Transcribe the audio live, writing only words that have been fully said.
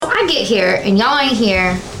get here and y'all ain't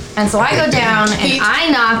here. And so I go down and I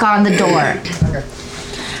knock on the door.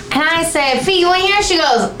 And I said, Fee, you in here? She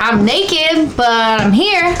goes, I'm naked, but I'm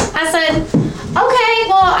here. I said, okay,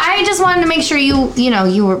 well, I just wanted to make sure you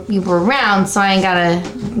were around, so I ain't gotta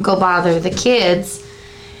go bother the kids.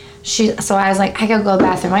 So I was like, I gotta go to the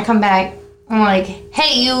bathroom. I come back. I'm like,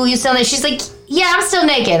 hey, you still naked? She's like, yeah, I'm still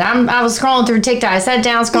naked. I was scrolling through TikTok. I sat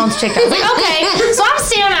down, scrolling through TikTok. I was like, okay. So I'm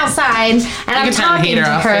standing outside, and I'm talking to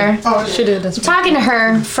her. Oh, she did. That's talking to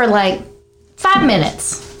her for like 5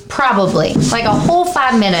 minutes. Probably. Like a whole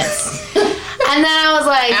 5 minutes. And then I was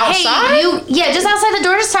like, outside? Hey, just outside the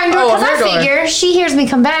door, just talking to her. Because I figure she hears me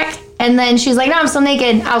come back. And then she's like, no, I'm still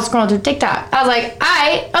naked. I was scrolling through TikTok. I was like, all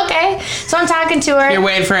right, okay. So I'm talking to her. You're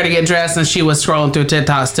waiting for her to get dressed, and she was scrolling through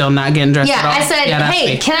TikTok, still not getting dressed at all. I said,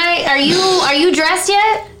 hey, are you dressed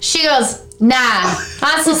yet? She goes, nah,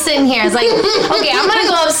 I'm still sitting here. I was like, okay, I'm gonna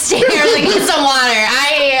go upstairs and get some water.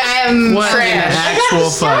 I am trash. Actual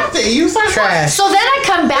fuck. You trash. So then I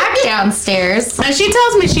come back downstairs, and she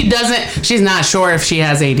tells me she's not sure if she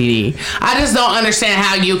has ADD. I just don't understand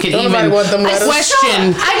how you can even question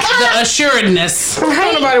the assuredness.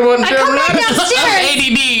 Right? Nobody want them of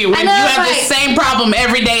ADD when you have the same problem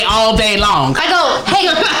every day, all day long. I go, hey,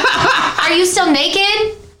 are you still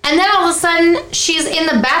naked? And then all of a sudden, she's in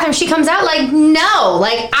the bathroom. She comes out like, no.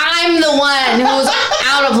 Like, I'm the one who's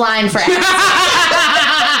out of line for acting.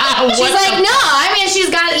 She's like, no. I mean, she's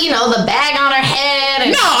got, the bag on her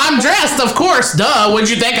head. No, I'm dressed, of course. Duh. What'd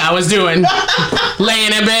you think I was doing?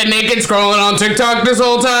 Laying in bed naked, scrolling on TikTok this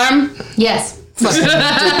whole time? Yes. I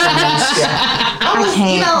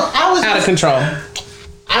was out of control.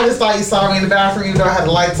 I just thought you saw me in the bathroom, even though I had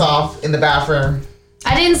the lights off in the bathroom.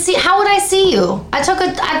 I didn't see. How would I see you? I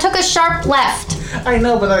took a sharp left. I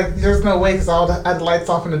know, but there's no way because I had the lights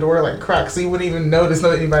off in the door cracked, so you wouldn't even notice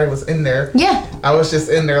that anybody was in there. Yeah. I was just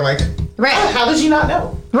in there right. How did you not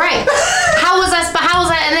know? Right. How was I?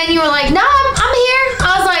 And then you were like, no, I'm here.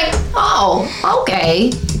 I was like, oh,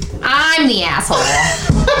 okay. I'm the asshole.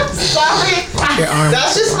 Sorry.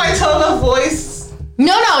 That's just my tone of voice.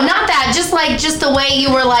 No, not that. Just the way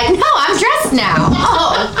you were like, no, I'm dressed now.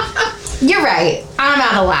 Oh. You're right. I'm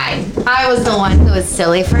out of line. I was the one who was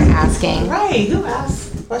silly for asking. Right. Who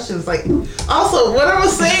asked questions? Also, what I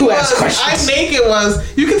was saying I'm naked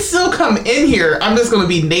you can still come in here. I'm just going to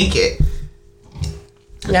be naked.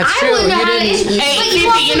 That's true. Hey,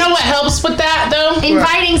 Fifi, you know what helps with that, though?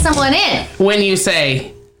 Inviting someone in. When you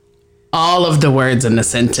say all of the words in the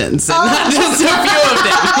sentence and not just a few of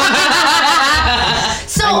them.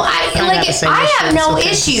 So I have no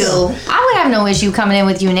issue. I would have no issue coming in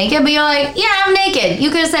with you naked, but you're like, yeah, I'm naked.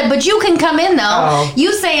 You could have said, but you can come in though. Oh.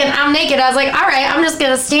 You saying I'm naked, I was like, all right, I'm just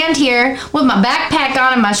gonna stand here with my backpack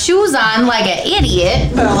on and my shoes on like an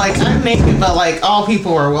idiot. But I'm naked, but all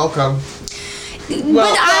people are welcome.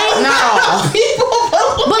 Well,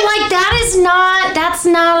 that's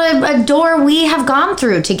not a door we have gone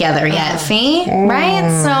through together yet, Fee. Right?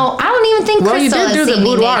 So I don't even think Crystal you did do the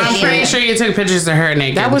boudoir. I'm pretty sure you took pictures of her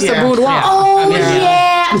naked. That was the boudoir. Yeah. Oh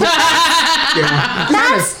yeah.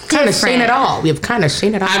 That's kind of seen it all. We've kind of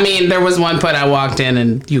seen it all. I mean, there was one point I walked in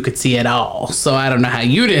and you could see it all. So I don't know how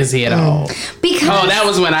you didn't see it all. Because that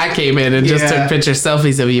was when I came in and just took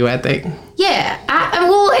selfies of you, I think. Yeah.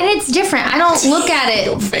 And it's different. I don't look at it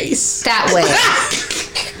that way.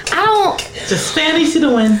 I don't. Just standing to the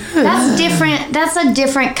wind. That's different. That's a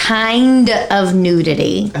different kind of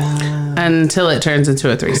nudity. Until it turns into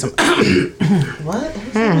a threesome. What?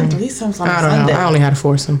 Threesomes on Sunday? I only had a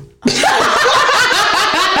foursome.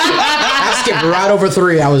 I skipped right over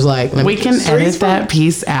 3. I was like, we can edit that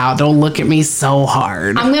piece out. Don't look at me so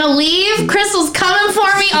hard. I'm gonna leave. Crystal's coming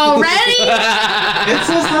for me already. It's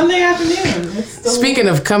a Sunday afternoon. Speaking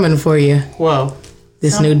of coming for you, whoa,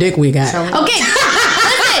 this new dick we got. Okay,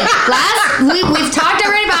 listen. We've talked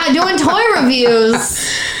already about doing toy reviews,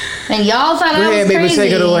 and y'all thought I was crazy. Baby,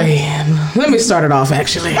 take it away. Let me start it off.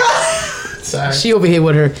 Actually, sorry. She over here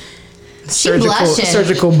with her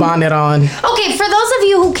surgical bonnet on. Okay, for those of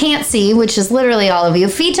you who can't see, which is literally all of you,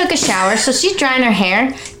 Fee took a shower, so she's drying her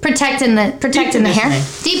hair, protecting the hair,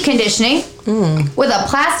 deep conditioning, with a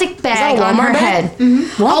plastic bag on her head.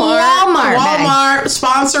 Mm-hmm. Walmart bag.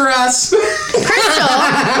 Sponsor us.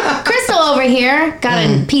 Crystal over here got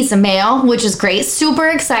a piece of mail, which is great, super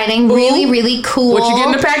exciting, really, really cool. What you get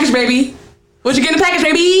in the package, baby?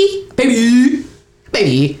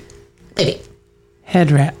 Baby.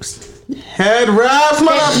 Head wraps. Head wraps,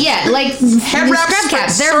 yeah, like head wraps, scrub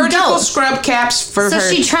caps. They're surgical dope. scrub caps for her. So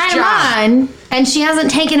she tried job. them on, and she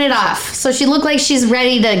hasn't taken it off. So she looked like she's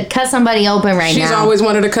ready to cut somebody open now. She's always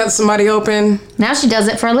wanted to cut somebody open. Now she does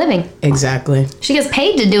it for a living. Exactly. She gets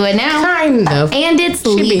paid to do it now. Kind of. And it's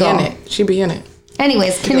legal. She be in it.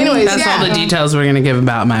 Anyways, that's all the details we're gonna give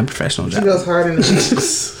about my professional job. She goes hard in the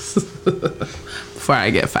before I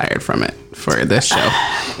get fired from it for this show.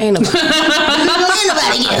 Ain't nobody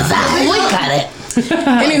get fired. We got it.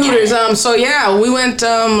 Any hooters. So yeah, we went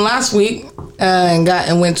last week and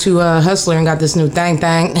went to Hustler and got this new thang.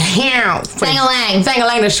 Thang-a-lang.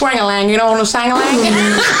 Thang-a-lang, the swang-a-lang. You know what I'm saying?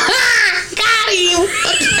 Got him.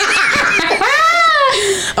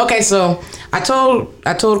 Okay, so I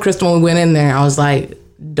told Crystal when we went in there, I was like,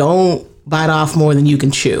 don't bite off more than you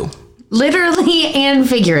can chew. Literally and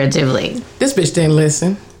figuratively. This bitch didn't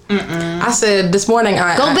listen. I said this morning,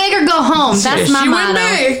 go big or go home. That's my motto.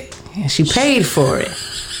 Went big. And she paid for it.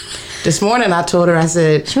 This morning I told her, I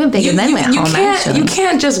said, she went big and then went home. You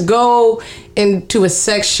can't just go into a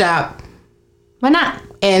sex shop. Why not?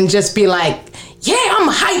 And just be like, yeah, I'm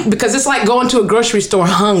hyped, because it's like going to a grocery store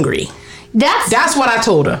hungry. That's what I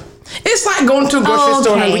told her. It's like going to a grocery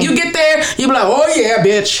store hungry. You get there, you be like, oh yeah,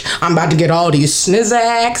 bitch, I'm about to get all these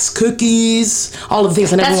Snizzaks, cookies, all of the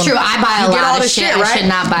things. And that's true. I buy a lot of shit. Right? I should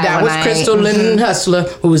not buy. That was Crystal Linden Hustler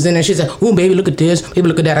who was in there. She said, "Ooh, baby, look at this. Baby,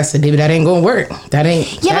 look at that." I said, "Baby, that ain't gonna work. That ain't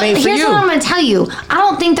for you." Here's what I'm gonna tell you. I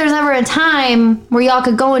don't think there's ever a time where y'all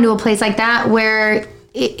could go into a place like that where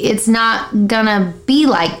it's not gonna be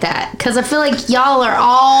like that, because I feel like y'all are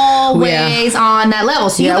always on that level.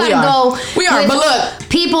 So you gotta go. We are, but look,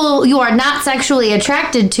 people you are not sexually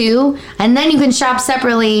attracted to, and then you can shop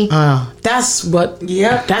separately. That's what.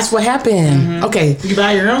 Yeah, that's what happened. Mm-hmm. Okay, you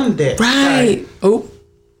buy your own dick, right? Oh,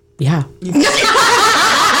 yeah.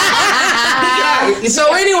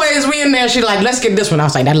 So, anyways, we in there. She like, let's get this one. I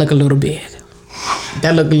was like, that look a little big.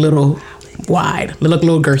 That look a little wide. That look a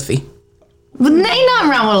little girthy. But ain't nothing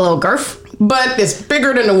wrong with a little girth. But it's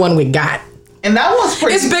bigger than the one we got. And that was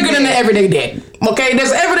pretty It's bigger than the everyday dick. Okay,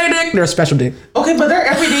 there's everyday dick, there's special dick. Okay, but their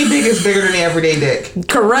everyday dick is bigger than the everyday dick.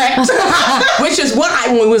 Correct. Which is why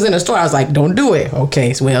when we was in the store, I was like, don't do it.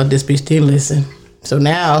 Okay, so well, this bitch didn't listen. So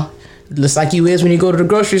now, just like you is when you go to the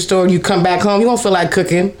grocery store, you come back home, you don't feel like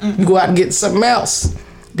cooking. Mm-hmm. You go out and get something else.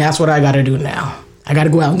 That's what I gotta do now. I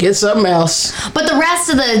gotta go out and get something else. But the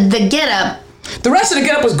rest of the get up. The rest of the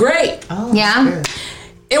get up was great. Oh, yeah. Good.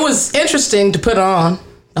 It was interesting to put on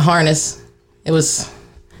the harness. It was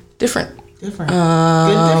different. Different,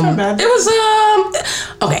 bad. It was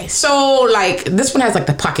okay. So like this one has like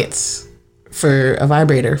the pockets for a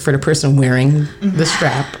vibrator for the person wearing the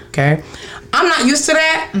strap. Okay, I'm not used to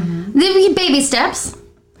that. Mm-hmm. Baby steps.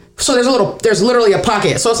 So there's literally a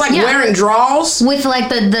pocket. So it's like wearing drawers with like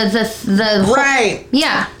the right.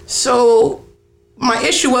 Yeah. So my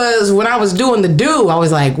issue was when I was doing I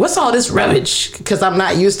was like, what's all this rubbish? Because I'm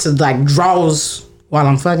not used to like drawers while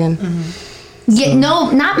I'm fucking. Mm-hmm. Yeah,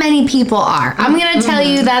 no, not many people are. I'm gonna tell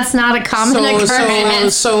you that's not a common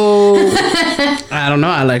occurrence. So I don't know.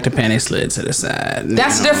 I like the panty slid to the side.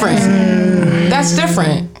 That's different. That's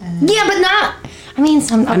different. Yeah, but not. I mean,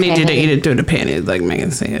 some. Okay. I need you to eat it through the panties, like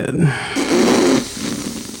Megan said.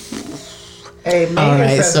 Hey, Megan. All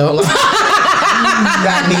right, so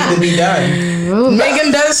that needs to be done.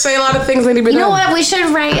 Megan does say a lot of things that need to be done. You know what? We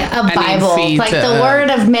should write a Bible, like the word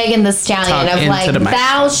of Megan the Stallion, of like,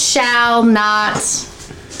 thou shalt not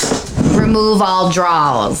remove all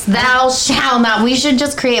draws. Thou shalt not. We should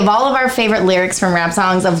just create all of our favorite lyrics from rap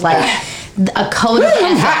songs of like a code of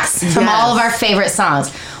ethics from all of our favorite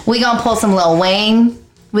songs. We gonna pull some Lil Wayne.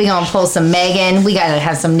 We gonna pull some Megan. We gotta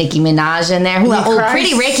have some Nicki Minaj in there.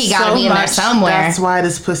 Pretty Ricky gotta be in there somewhere. That's why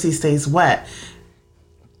this pussy stays wet.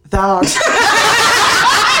 Oh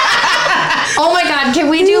my God, can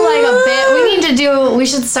we do like a bit? We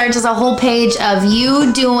should start just a whole page of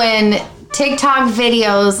you doing TikTok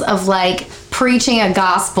videos of like preaching a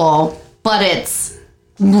gospel, but it's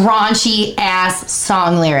raunchy ass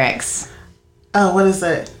song lyrics. Oh, what is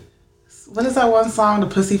it? What is that one song? The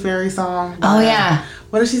Pussy Fairy song? Oh yeah.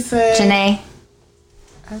 What did she say? Janae.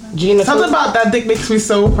 Something about that dick makes me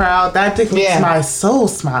so proud. That dick makes my soul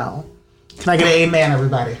smile. Can I get an amen,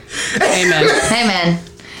 everybody? Amen. Amen.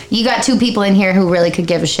 You got two people in here who really could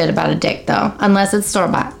give a shit about a dick, though. Unless it's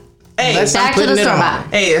store-bought. Hey, back to the store-bought.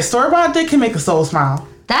 Hey, a store-bought dick can make a soul smile.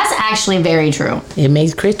 That's actually very true. It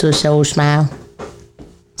makes Crystal soul smile.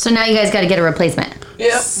 So now you guys got to get a replacement.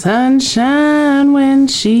 Yep. Sunshine when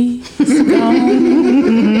she's gone.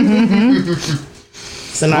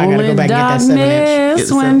 So now I gotta go back and get that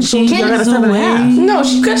 7-inch. When she goes away. No,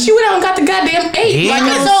 she went out and got the goddamn 8. Like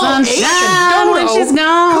it's all 8. When she's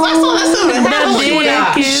gone. I saw that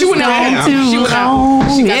 7.5. She went out too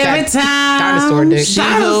long. Every time dinosaur dick. she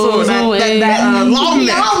goes away. That long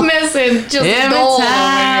neck. Longness and just Every gold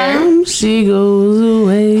time she goes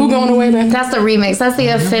away. Who going away, man? That's the remix. That's the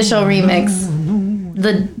official remix.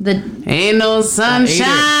 The Ain't no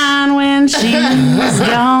sunshine when she's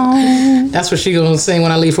gone. That's what she gonna sing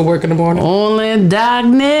when I leave for work in the morning. Only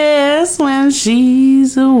darkness when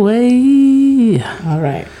she's away. All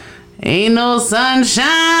right. Ain't no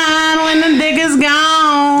sunshine when the dick is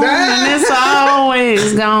gone. And it's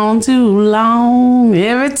always gone too long.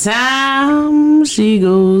 Every time she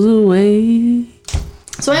goes away.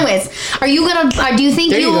 So anyways, are you gonna? Do you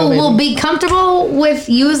think you will be comfortable with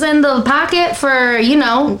using the pocket for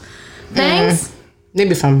things?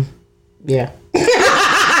 Maybe if I'm,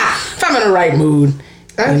 if I'm in the right mood.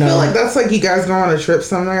 I feel like that's like you guys go on a trip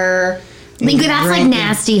somewhere. That's like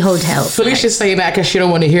nasty hotels. Felicia's saying that because she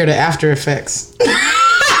don't want to hear the after effects.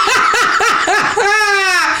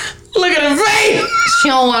 Look at her face. She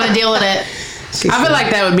don't want to deal with it. I feel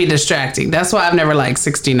like that would be distracting. That's why I've never liked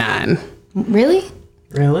 69. Really?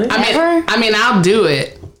 Really? I mean, I'll do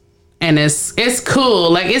it, and it's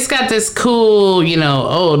cool. Like it's got this cool,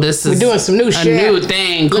 this is we're doing some new shit, new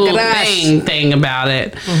thing, cool thing about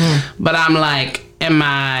it. Mm-hmm. But I'm like,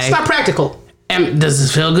 It's not practical. Does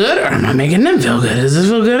this feel good, or am I making them feel good? Does this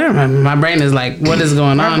feel good, or my brain is like, what is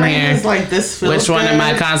going on here? Is like, this feels Which one good. am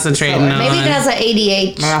I concentrating on? Maybe that's an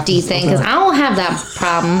ADHD thing because I don't have that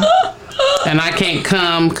problem. And I can't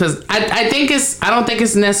come because I don't think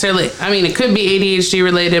it's necessarily, I mean, it could be ADHD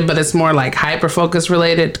related, but it's more like hyper focus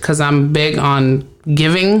related because I'm big on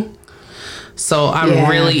giving. So I'm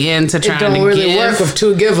really into trying to give. It don't really work with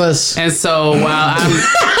two givers. And so while I'm,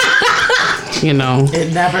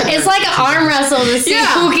 it's like an arm wrestle to see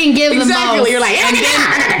who can give the most. You're like,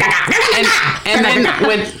 and then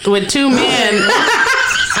with two men,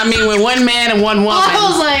 I mean, with one man and one woman. I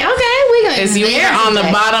was like, okay, we got. Is you either on the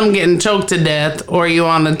bottom getting choked to death, or you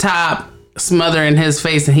on the top smothering his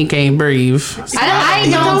face and he can't breathe. So I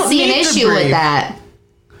don't see an issue with that.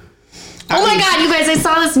 Oh my God, you guys, I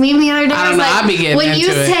saw this meme the other day. I don't know, like, I'll be getting when into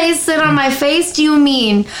you it. say sit on my face, do you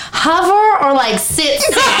mean hover or like sit?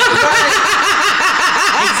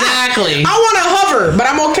 Exactly. I want to hover, but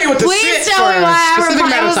I'm okay with the sit. Please tell me why I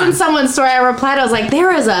replied. It was in someone's story. I replied. I was like,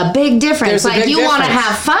 there is a big difference. There's a big you want to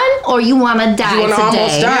have fun or you want to die you today.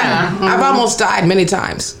 Almost die. Yeah. Mm-hmm. I've almost died many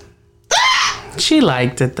times. She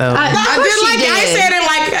liked it though. I did like it. I said it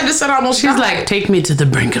like I just said almost. She's like, take me to the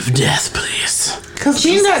brink of death, please. Because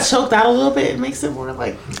she got choked out a little bit. It makes it more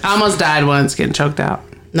like. I almost died once getting choked out.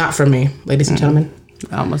 Not for me, ladies and gentlemen.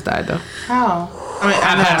 I almost died though. How? I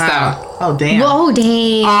passed out. Oh damn. Whoa,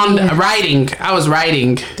 dang. On writing. I was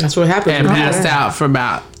writing. That's what happened. And passed out for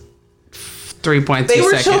about 3.2 seconds. They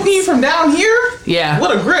were choking you from down here? Yeah.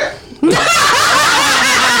 What a grip.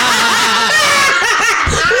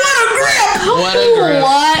 What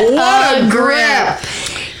a grip.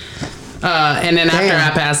 And then after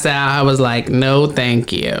I passed out, I was like, no,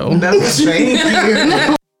 thank you. That's thank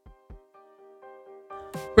you.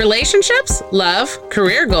 Relationships, love,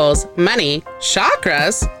 career goals, money,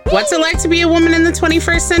 chakras. What's it like to be a woman in the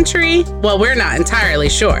 21st century? Well, we're not entirely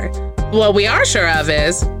sure. What we are sure of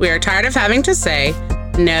is we are tired of having to say,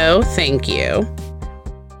 no, thank you.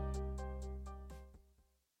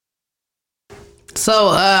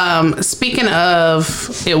 So, speaking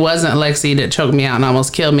of, it wasn't Lexi that choked me out and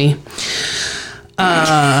almost killed me.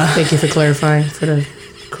 Thank you for clarifying for the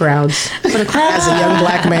crowds. As a young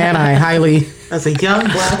black man, I highly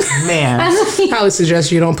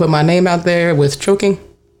suggest you don't put my name out there with choking.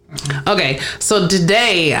 Okay, so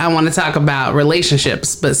today I want to talk about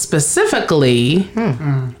relationships, but specifically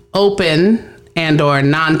open and or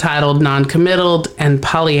non-titled, non-committal, and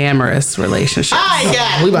polyamorous relationships. I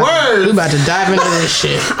got we about to dive into this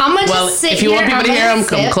shit. I'm gonna just sit if you here, want people to hear them,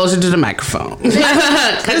 come closer to the microphone.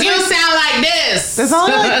 Because you sound like this. There's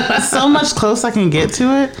only like so much close I can get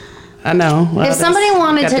to it. I know. Well, if somebody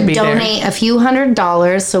wanted to donate a few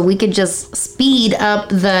 $100s so we could just speed up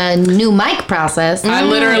the new mic process. I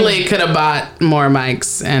literally could have bought more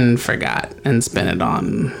mics and forgot and spent it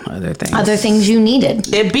on other things. Other things you needed.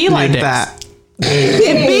 It'd be like that.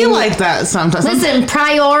 It'd be like that sometimes. Listen,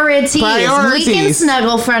 priorities. We can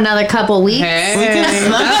snuggle for another couple weeks. Hey. We can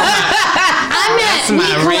snuggle. I meant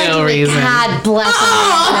my real reason. God bless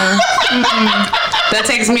That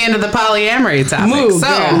takes me into the polyamory topic.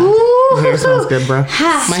 Hair smells good, bro.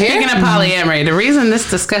 Speaking of polyamory, the reason this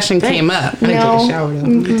discussion came up. I didn't take a shower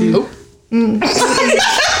though.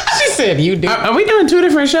 She said, you do. Are we doing 2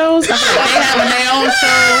 different shows? I feel like they having their own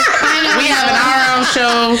show. We having our own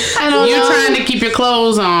show. I don't You're know. trying to keep your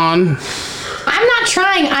clothes on. I'm not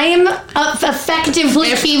trying. I am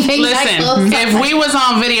effectively keeping my clothes on. If we was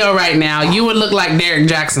on video right now, you would look like Derek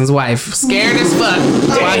Jackson's wife, scared as fuck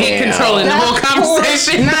while he controlling the whole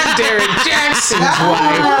conversation. Not Derek Jackson's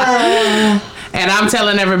wife. And I'm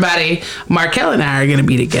telling everybody, Markel and I are gonna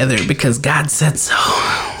be together because God said so.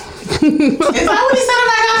 Is that what he said in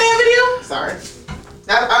that goddamn video? Sorry.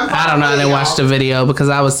 I don't know. I didn't watch the video because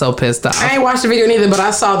I was so pissed off. I ain't watched the video neither, but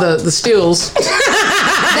I saw the stills.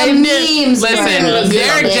 The memes. Listen,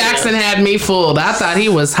 Derek Jackson had me fooled. I thought he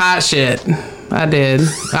was hot shit. I did.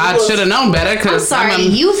 I should have known better I'm because sorry.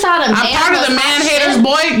 You thought a man I'm part of the was man hot haters, shit?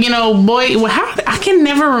 boy. You know, boy. How I can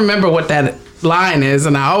never remember what that line is,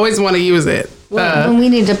 and I always want to use it. Well, we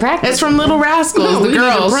need to practice. It's from Little Rascals, the we need to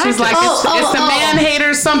girls. She's practice. like, it's the man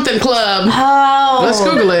haters something club. Oh. Let's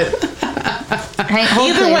Google it. Hey, hold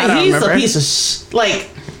Either please. way, he's remember. a piece of like.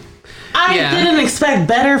 I Yeah. didn't expect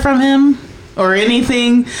better from him or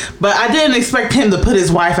anything, but I didn't expect him to put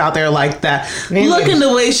his wife out there like that. Looking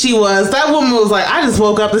the way she was, that woman was like, I just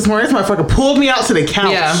woke up this morning. This motherfucker pulled me out to the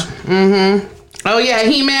couch. Yeah. Mm-hmm. Oh yeah,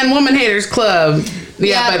 He-Man Woman Haters Club.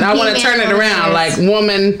 Yeah, Yeah, but I want to He-Man turn it Woman around, Haters. like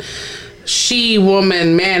woman,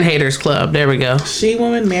 she-woman man haters club. There we go. She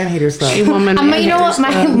woman man haters stuff. She-woman. man You know what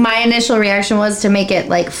haters club. my initial reaction was to make it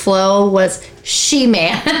like flow was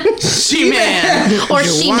she-man She-man. or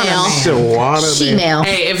she-male. She-male.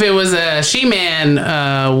 Hey, if it was a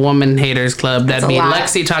she-man woman haters club, that'd a be lot.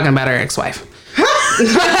 Lexi talking about her ex-wife.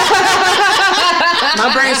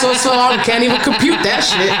 My brain's so slow I can't even compute that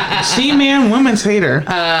shit. She man woman's hater.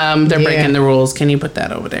 They're breaking the rules. Can you put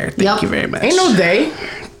that over there? Thank Yep. you very much. Ain't no day.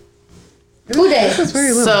 Who dey?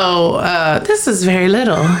 So this is very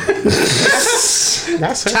little.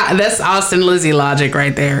 That's her. That's Austin Lizzie logic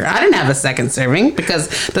right there. I didn't have a second serving because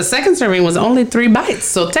the second serving was only 3 bites.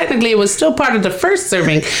 So technically it was still part of the first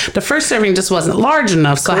serving. The first serving just wasn't large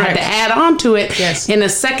enough. So I had to add on to it in a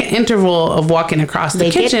second interval of walking across the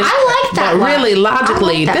kitchen. I like that But lot. really, I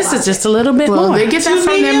logically, like that this is logic. just a little bit Well, more. they get that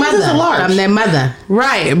from their mediums is a large. mother. From their mother.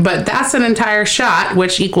 Right, but that's an entire shot,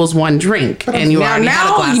 which equals 1 drink. And you already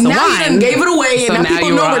had a glass of now wine. you done gave it away, So and now now people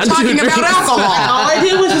you know are we're on talking 2 about drinks. alcohol. All I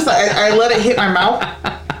did was just I let it hit my mouth.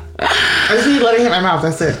 I just need to let it hit my mouth.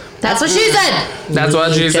 That's it. That's what she said. That's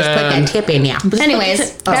what she Just put that said. tip in, yeah.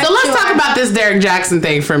 Anyways, So let's talk about this Derek Jackson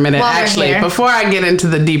thing for a minute, While we're actually, here. before I get into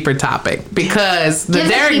the deeper topic, because the Give the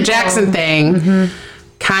Derek people- Jackson thing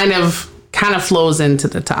kind of flows into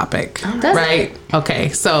the topic, Does right? Okay,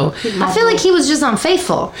 so I feel like he was just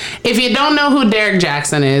unfaithful. if you don't know who Derek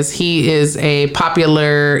Jackson is, he is a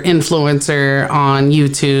popular influencer on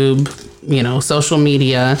YouTube, you know, social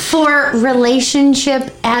media, For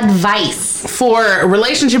relationship advice. for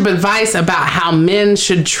relationship advice about how men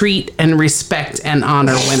should treat and respect and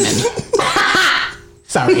honor women.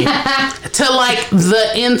 Sorry. To like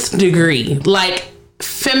the nth degree, like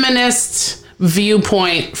feminist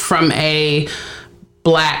viewpoint from a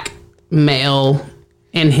black male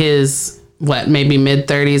in his maybe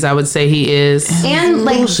mid-30s, I would say he is. And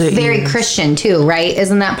like Bullshit, very yes. Christian too, right?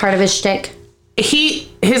 Isn't that part of his shtick?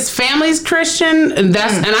 His family's Christian, and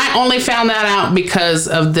I only found that out because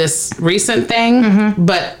of this recent thing,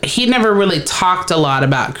 but he never really talked a lot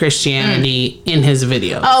about Christianity in his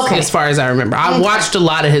videos. Okay. As far as I remember. I watched a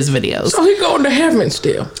lot of his videos. So he going to heaven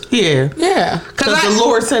still. Yeah. Yeah. Because the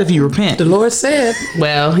Lord said if you repent. The Lord said.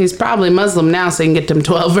 Well, he's probably Muslim now, so he can get them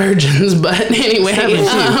 12 virgins. But anyway,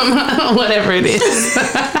 whatever it is.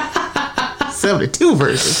 72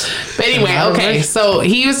 verses. But anyway, okay. So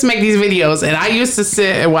he used to make these videos, and I used to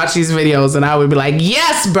sit and watch these videos, and I would be like,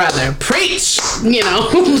 "Yes, brother, preach!" You know,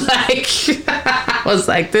 like I was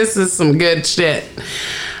like, "This is some good shit."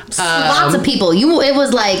 Lots of people. It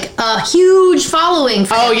was like a huge following.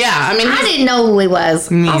 For Oh him. yeah, I mean, I didn't know who he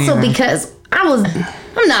was. Also because I'm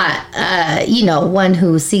not, one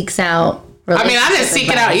who seeks out. I didn't seek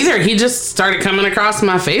it out either. He just started coming across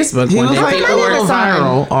my Facebook He one was day. like People a were little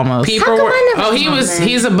viral almost. People How come were. I never Oh, he saw was. that?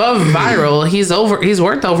 He's above viral. He's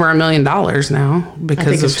worth over $1 million now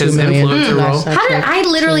because of it's his 2 million. influencer role. How did I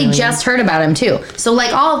literally just heard about him too? So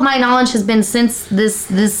like all of my knowledge has been since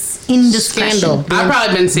this indiscretion. Scandal. I've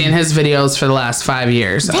probably been seeing his videos for the last 5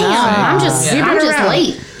 years. Damn, I'm just around.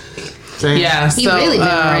 late. Yeah, He so, really been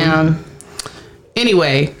around.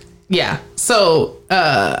 Anyway, yeah. So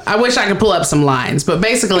I wish I could pull up some lines, but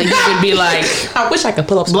basically he would be like, I wish I could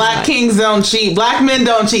pull up some Black kings don't cheat. Black men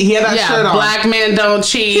don't cheat. He had that shirt "Yeah, on. black men don't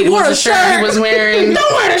cheat." He wore was a the shirt he shirt. was wearing.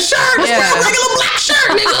 Don't wear the shirt. Just Yeah. wear a regular black shirt,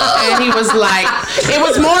 nigga. and he was like, it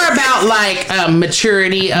was more about like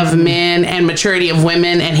maturity of men and maturity of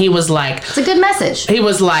women, and he was like, It's a good message. he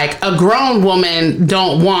was like, a grown woman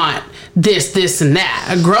don't want this, and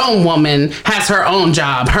that. A grown woman has her own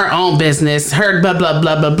job, her own business, her blah, blah,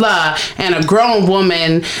 blah, blah, blah. And a grown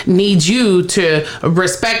woman needs you to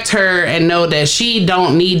respect her and know that she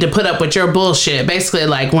don't need to put up with your bullshit. Basically,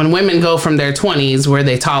 like when women go from their 20s where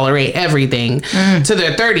they tolerate everything to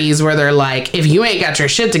their 30s where they're like, if you ain't got your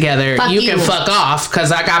shit together, you can fuck off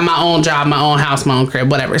because I got my own job, my own house, my own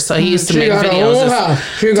crib, whatever. So he used to make videos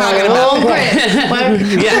talking about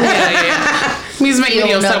yeah. He's making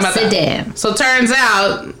videos talking about that. So turns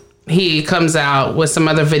out he comes out with some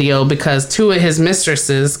other video because two of his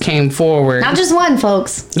mistresses came forward. Not just one,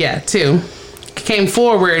 folks. Yeah, two. Came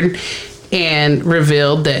forward and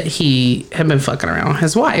revealed that he had been fucking around with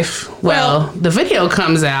his wife. Well, the video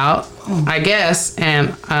comes out, I guess,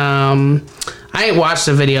 and I ain't watched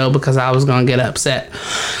the video because I was going to get upset.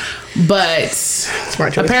 But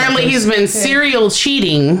apparently he's been serial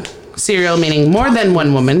cheating. Serial meaning more than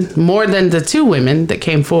one woman, more than the two women that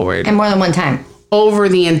came forward. And more than one time. Over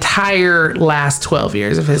the entire last 12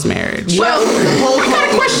 years of his marriage. Well, I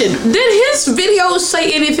got a question. Did his videos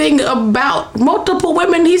say anything about multiple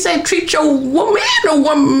women? He said treat your woman or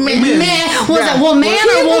woman. Man, was it woman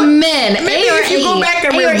or woman? Maybe if you go back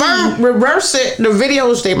and reverse it, the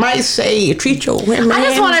videos, they might say treat your women. I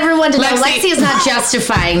just want everyone to know Lexi Lexi is not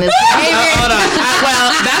justifying this. Hold on.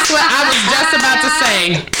 Well, that's what I was just about to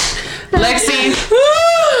say. Lexi,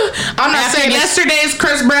 I'm not saying yesterday's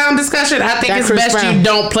Chris Brown discussion. I think it's best you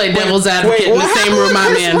don't play devil's advocate in the same room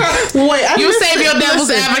I'm in. You save your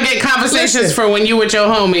devil's advocate conversations for when you with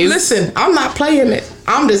your homies. Listen, I'm not playing it.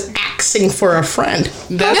 I'm just asking for a friend.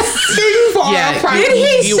 That's Did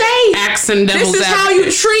he say asking devil's this is advocate. how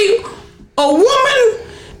you treat a woman?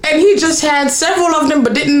 And he just had several of them,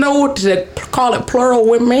 but didn't know what to call it plural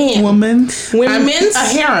women. Women's? Women's? A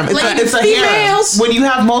harem. It's a females. harem. When you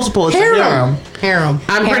have multiple, it's a harem. Harem.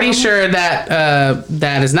 I'm pretty sure that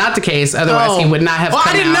that is not the case. Otherwise, he would not have come out.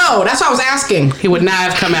 I didn't know. That's why I was asking. He would not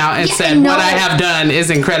have come out and said, what I have done is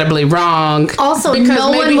incredibly wrong. Also, no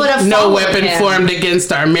one would have no weapon formed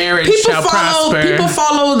against our marriage shall prosper. People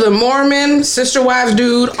follow the Mormon, sister wives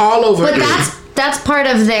dude all over. But that's part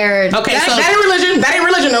of their... Okay, that ain't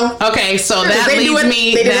religion though. Okay, so that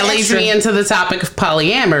leads me into the topic of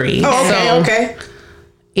polyamory. Oh, okay.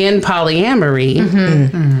 In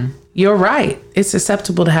polyamory, you're right. It's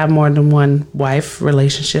acceptable to have more than one wife,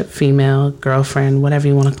 relationship, female, girlfriend, whatever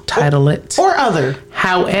you want to title it. Or other.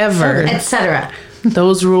 However, etc.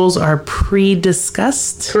 Those rules are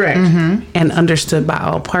pre-discussed. Correct. And understood by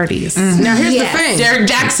all parties. Now here's the thing. Derek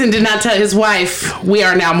Jackson did not tell his wife, we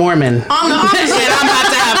are now Mormon. On the opposite. And I'm about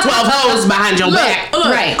to have 12 hoes behind your back. Look,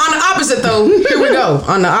 right. On the opposite though, here we go.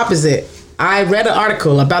 On the opposite. I read an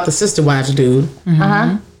article about the sister wives dude.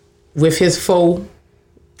 With his faux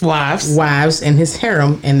wives and his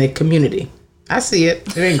harem and the community. I see it.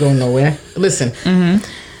 It ain't going nowhere. Listen.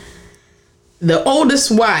 The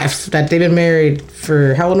oldest wife that they've been married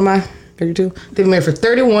for, how old am I? 32? They've been married for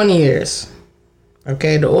 31 years.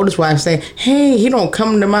 Okay, the oldest wife saying, hey, he don't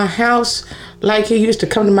come to my house like he used to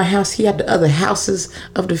come to my house. He had the other houses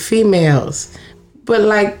of the females. But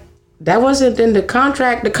like, that wasn't in the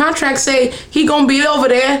contract. The contract say he gonna be over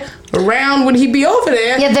there around when he be over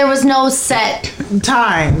there. Yeah, there was no set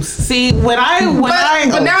times. See, but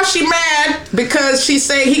now she mad because she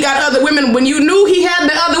say he got other women. When you knew he had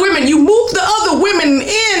the other women, you moved the other women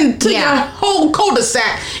into your whole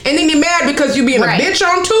cul-de-sac, and then you mad because you being a bitch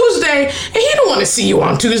on Tuesday, and he don't want to see you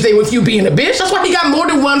on Tuesday with you being a bitch. That's why he got more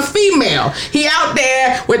than one female. He out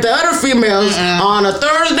there with the other females on a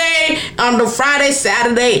Thursday, on the Friday,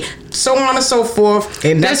 Saturday, so on and so forth.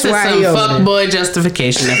 And that's why some fuckboy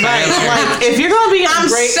justification. If you're gonna be in a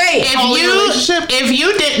great relationship, if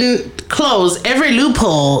you didn't close every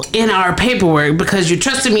loophole in our paperwork because you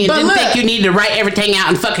trusted me and didn't think you needed to write everything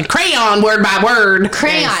out in fucking crayon word by word,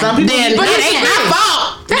 then it ain't my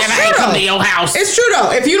fault. That's true. I ain't come to your house. It's true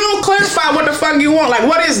though. If you don't clarify what the fuck you want, like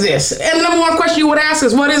what is this? And the number one question you would ask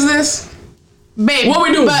is, what is this? Babe, what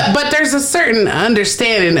we doing? But there's a certain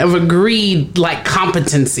understanding of agreed like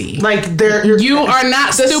competency. Like you are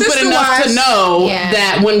not stupid enough to know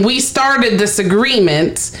that when we started this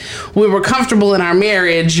agreement, we were comfortable in our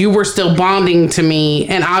marriage. You were still bonding to me,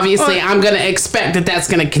 and obviously, I'm gonna expect that that's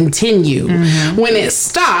gonna continue. When it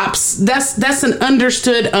stops, that's an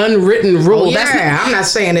understood, unwritten rule. I'm not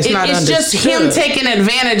saying it's not understood. It's just him taking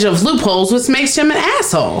advantage of loopholes, which makes him an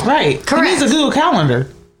asshole. Right. Correct. He needs a Google Calendar.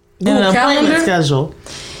 An appointment schedule.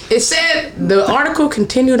 It said, the article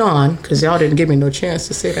continued on, because y'all didn't give me no chance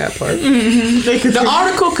to say that part. The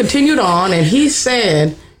article continued on, and he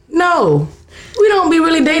said, no, we don't be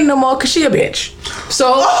really dating no more because she a bitch.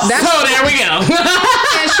 So there we go.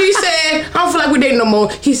 And she said, I don't feel like we're dating no more.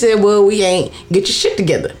 He said, well, we ain't. Get your shit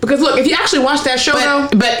together. Because look, if you actually watch that show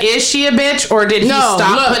but is she a bitch, or did he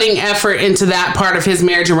stop putting effort into that part of his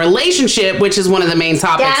marriage and relationship, which is one of the main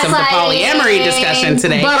topics of the polyamory discussion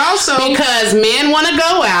today? But also, because men want to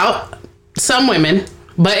go out, some women,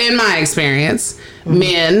 but in my experience,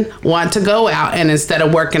 men want to go out, and instead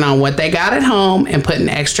of working on what they got at home and putting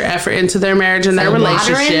extra effort into their marriage and their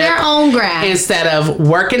relationship, watering their own grass, instead of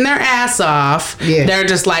working their ass off, they're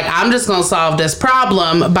just like, I'm just going to solve this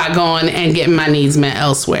problem by going and getting my needs met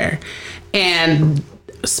elsewhere. And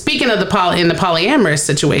speaking of the polyamorous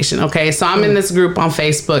situation, okay, so I'm in this group on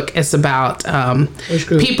Facebook. It's about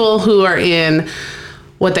people who are in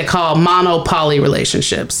what they call mono-poly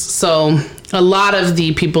relationships. So a lot of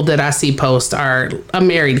the people that I see post are a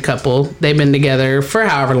married couple. They've been together for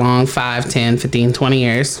however long, 5, 10, 15, 20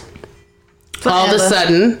 years. Forever. All of a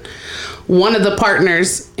sudden, one of the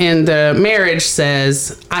partners in the marriage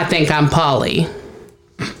says, I think I'm poly.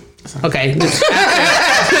 Okay.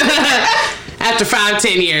 After 5,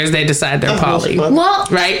 10 years, they decide they're poly. Well,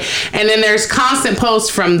 right? And then there's constant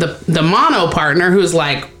posts from the mono partner who's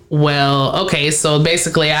like, well, okay, so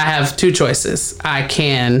basically I have two choices. I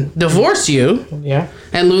can divorce you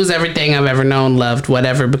and lose everything I've ever known, loved,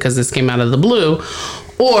 whatever, because this came out of the blue.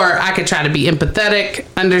 Or I could try to be empathetic,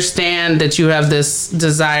 understand that you have this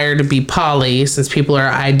desire to be poly, since people are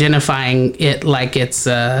identifying it like it's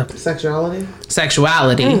sexuality.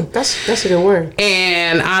 That's a good word.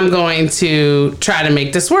 And I'm going to try to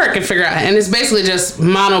make this work and figure out. And it's basically just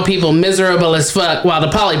mono people miserable as fuck while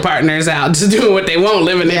the poly partner's out just doing what they want,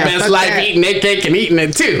 living their best life, eating their cake and eating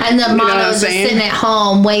it too. And the mono's just sitting at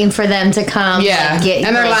home waiting for them to come. Yeah. And get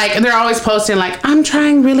and they're always posting like, I'm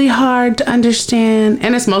trying really hard to understand.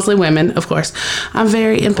 And it's mostly women, of course. I'm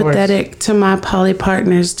very empathetic to my poly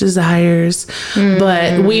partner's desires.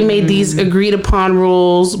 But we made these agreed upon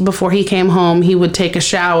rules before he came home. He would take a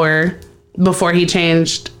shower before he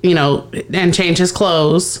changed, and change his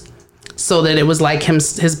clothes, so that it was like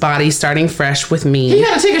his body starting fresh with me. He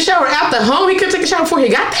had to take a shower out the home. He couldn't take a shower before he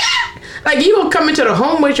got there. Like, you gonna come into the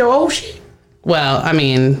home with your old shit? Well, I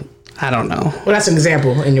mean, I don't know. Well, that's an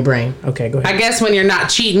example in your brain. Okay, go ahead. I guess when you're not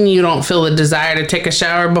cheating, you don't feel the desire to take a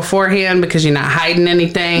shower beforehand because you're not hiding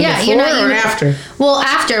anything. Yeah, before or after. Well,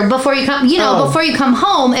 after, before you come, before you come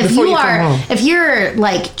home. If you're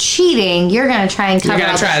like cheating, you're gonna try and cover You're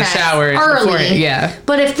gonna try to shower early. Yeah.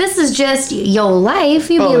 But if this is just your life,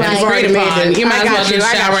 you be like, you might as well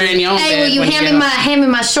just shower in your own bed. Hey, will you hand me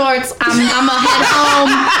my shorts? I'm gonna head home.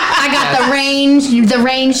 I got the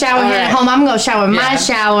rain shower head at home. I'm gonna shower my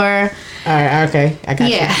shower. All right, okay. I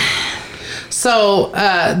got you. So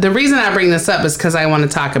the reason I bring this up is because I want to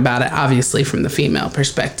talk about it, obviously, from the female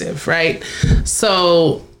perspective, right?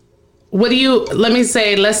 So let's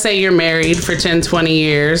say you're married for 10, 20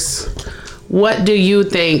 years. What do you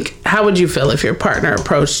think, how would you feel if your partner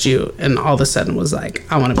approached you and all of a sudden was like,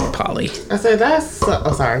 I want to be poly? I said,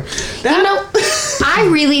 sorry. I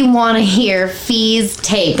really want to hear Fee's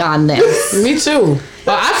take on this. Me too.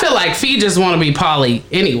 Well, I feel like Fee just want to be poly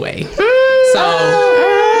anyway.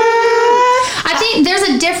 I think there's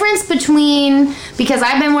a difference between, because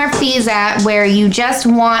I've been where Fee's at, where you just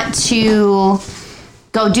want to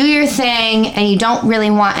go do your thing and you don't really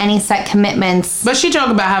want any set commitments. But she joked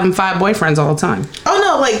about having 5 boyfriends all the time. Oh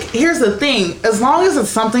no, like, here's the thing. As long as it's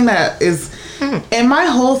something that is, and my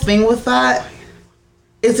whole thing with that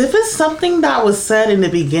is, if it's something that was said in the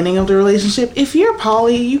beginning of the relationship, if you're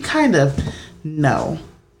poly, you kind of know.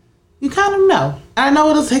 You kind of know. And I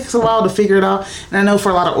know it takes a while to figure it out. And I know for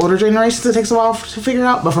a lot of older generations it takes a while to figure it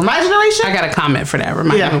out. But for my generation, I got a comment for that.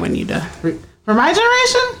 Remind me when you do. For my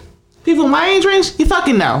generation, people my age range, you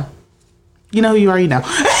fucking know. You know who you are, you know.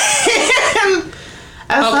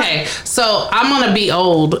 Okay, so I'm going to be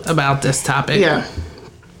old about this topic. Yeah.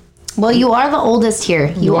 Well, you are the oldest here.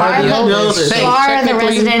 You are the oldest. You are the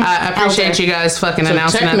resident. I appreciate you guys fucking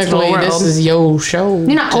announcing that to the world. This is your show.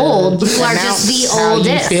 You're not old. You are just the oldest.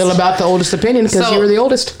 How you feel about the oldest opinion, because you're the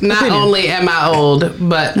oldest. Not only am I old,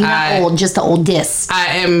 but you're not old, just the oldest. I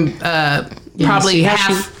am probably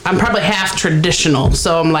half traditional,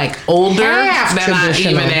 so I'm like older than I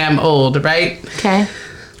even am old, right? Okay.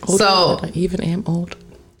 Older than I even am old.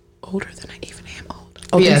 Older than I even am old.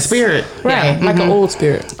 Yes. Spirit. Right. Like an old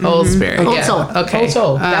spirit. Old spirit. Old yeah. soul. Okay. Old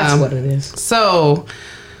soul. That's what it is. So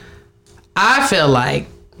I feel like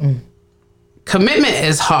commitment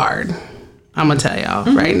is hard. I'm gonna tell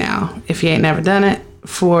y'all right now. If you ain't never done it,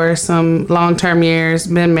 for some long-term years,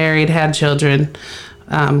 been married, had children.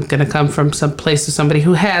 Gonna come from some place to somebody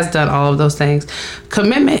who has done all of those things.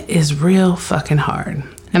 Commitment is real fucking hard.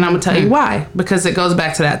 And I'm gonna tell you why. Because it goes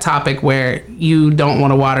back to that topic where you don't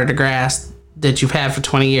want to water the grass that you've had for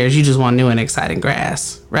 20 years. You just want new and exciting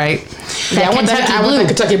grass, right? Yeah, I want that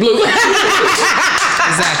Kentucky blue.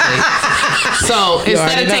 Exactly. So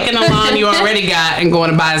instead of taking the lawn you already got and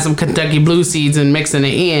going to buy some Kentucky blue seeds and mixing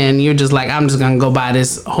it in, you're just like, I'm just going to go buy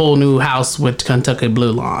this whole new house with Kentucky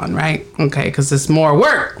blue lawn, right? Okay, because it's more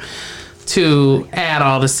work to add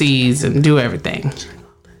all the seeds and do everything.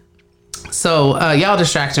 So y'all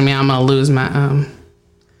distracting me. I'm going to lose my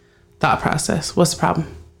thought process. What's the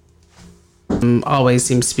problem? Always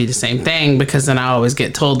seems to be the same thing, because then I always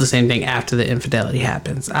get told the same thing after the infidelity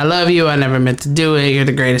happens. I love you. I never meant to do it. You're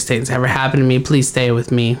the greatest thing that's ever happened to me. Please stay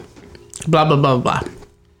with me. Blah, blah, blah, blah.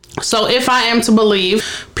 So if I am to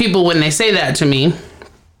believe people when they say that to me,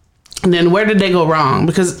 then where did they go wrong?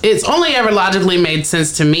 Because it's only ever logically made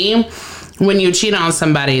sense to me when you cheat on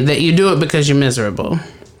somebody that you do it because you're miserable.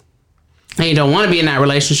 And you don't want to be in that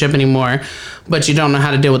relationship anymore, but you don't know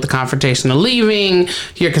how to deal with the confrontation of leaving.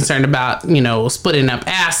 You're concerned about, splitting up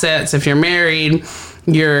assets if you're married.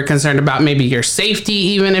 You're concerned about maybe your safety,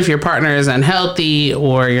 even if your partner is unhealthy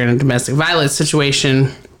or you're in a domestic violence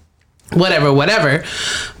situation, whatever.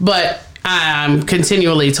 But I'm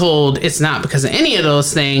continually told it's not because of any of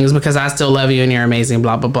those things, because I still love you and you're amazing,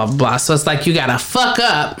 blah, blah, blah, blah. So it's like you got to fuck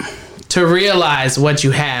up to realize what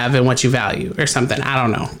you have and what you value or something. I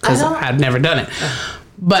don't know, because I've never done it.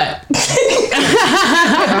 But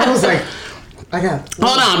I was like,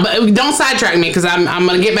 hold on, but don't sidetrack me, because I'm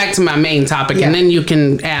going to get back to my main topic, and then you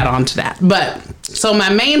can add on to that. But so my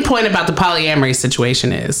main point about the polyamory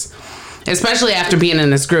situation is, especially after being in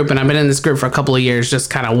this group, and I've been in this group for a couple of years, just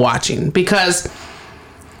kind of watching, because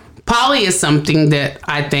poly is something that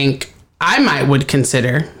I think I would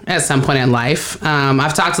consider at some point in life.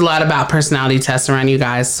 I've talked a lot about personality tests around you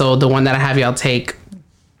guys. So the one that I have y'all take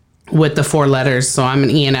with the 4 letters. So I'm an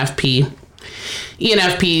ENFP.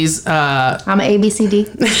 ENFPs. I'm an ABCD.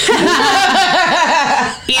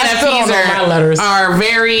 ENFPs are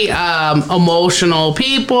very emotional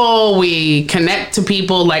people. We connect to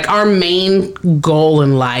people. Like, our main goal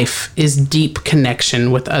in life is deep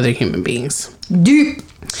connection with other human beings. Deep.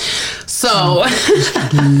 So,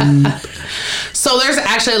 so there's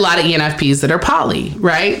actually a lot of ENFPs that are poly,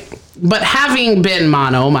 right? But having been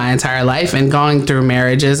mono my entire life and going through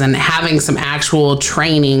marriages and having some actual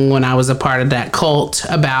training when I was a part of that cult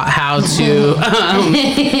about how to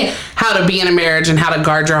be in a marriage and how to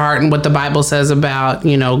guard your heart and what the Bible says about,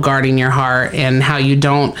 guarding your heart, and how you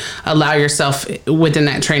don't allow yourself within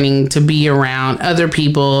that training to be around other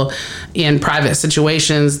people in private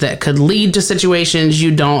situations that could lead to situations.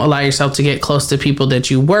 You don't allow yourself to get close to people that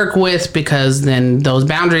you work with, because then those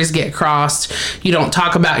boundaries get crossed. You don't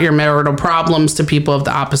talk about your marital problems to people of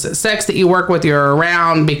the opposite sex that you work with, you're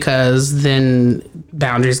around, because then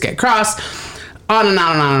boundaries get crossed. On and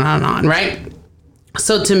on and on and on and on, right?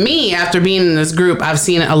 So to me, after being in this group, I've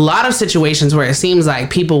seen a lot of situations where it seems like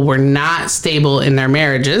people were not stable in their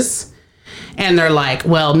marriages. And they're like,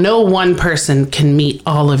 well, no one person can meet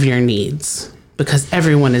all of your needs because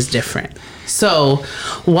everyone is different. So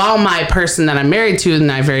while my person that I'm married to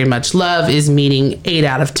and I very much love is meeting 8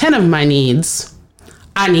 out of 10 of my needs,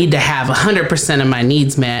 I need to have 100% of my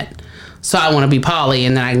needs met. So I want to be poly,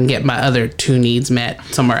 and then I can get my other 2 needs met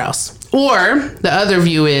somewhere else. Or the other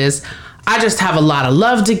view is, I just have a lot of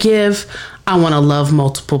love to give. I want to love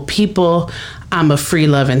multiple people. I'm a free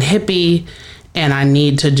loving hippie, and I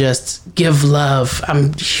need to just give love.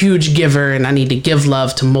 I'm a huge giver, and I need to give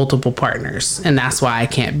love to multiple partners. And that's why I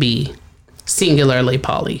can't be singularly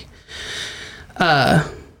poly.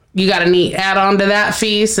 You got any add on to that,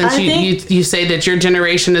 Fee? Since you say that your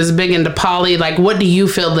generation is big into poly, like, what do you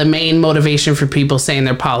feel the main motivation for people saying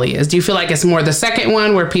they're poly is? Do you feel like it's more the second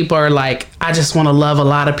one, where people are like, I just want to love a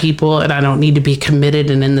lot of people and I don't need to be committed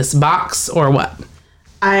and in this box, or what?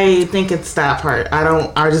 I think it's that part.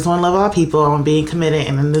 I just want to love all people. I'm being committed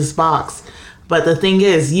and in this box. But the thing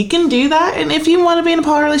is, you can do that, and if you want to be in a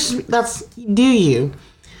poly relationship, do you.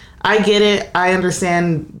 I get it. I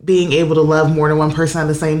understand being able to love more than one person at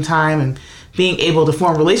the same time and being able to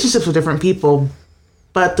form relationships with different people.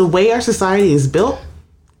 But the way our society is built,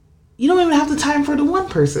 you don't even have the time for the one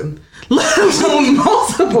person, let alone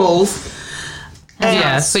multiples.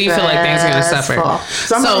 And so you feel like things are going to suffer.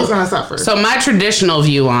 Somebody's going to suffer. So my traditional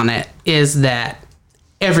view on it is that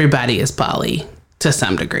everybody is poly to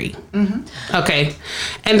some degree. Mm-hmm. Okay.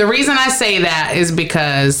 And the reason I say that is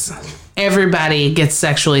because everybody gets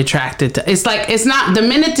sexually attracted to. It's like, it's not the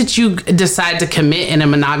minute that you decide to commit in a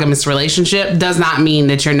monogamous relationship does not mean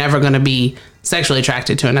that you're never going to be sexually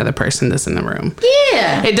attracted to another person that's in the room.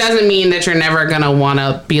 Yeah. It doesn't mean that you're never going to want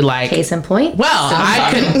to be like, Case in point. well,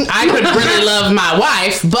 I could really love my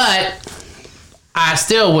wife, but I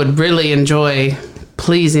still would really enjoy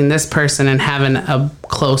pleasing this person and having a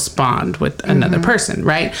close bond with another person,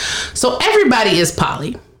 right? So everybody is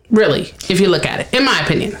poly, really, if you look at it, in my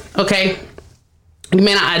opinion, okay? You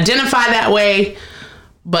may not identify that way,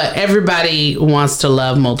 but everybody wants to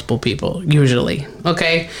love multiple people, usually,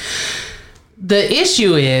 okay? The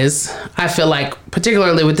issue is, I feel like,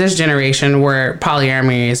 particularly with this generation where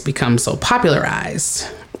polyamory has become so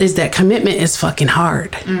popularized, is that commitment is fucking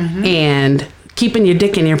hard. And keeping your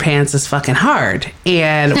dick in your pants is fucking hard.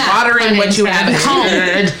 And watering what you have at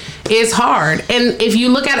home is hard. And if you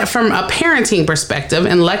look at it from a parenting perspective,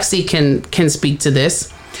 and Lexi can speak to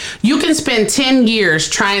this, you can spend 10 years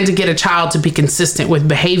trying to get a child to be consistent with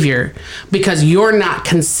behavior because you're not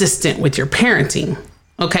consistent with your parenting.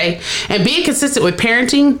 Okay? And being consistent with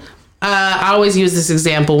parenting, I always use this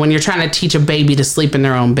example when you're trying to teach a baby to sleep in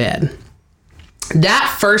their own bed.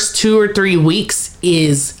 That first 2 or 3 weeks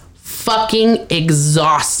is fucking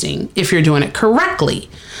exhausting if you're doing it correctly,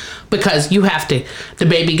 because you have to, the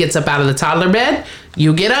baby gets up out of the toddler bed,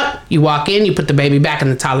 you get up, you walk in, you put the baby back in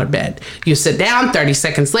the toddler bed, you sit down, 30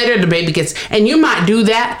 seconds later the baby gets, and you might do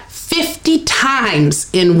that 50 times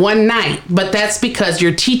in one night, but that's because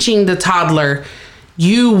you're teaching the toddler,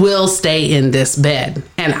 you will stay in this bed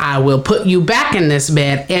and I will put you back in this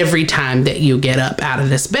bed every time that you get up out of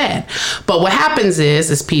this bed. But what happens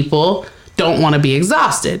is people don't want to be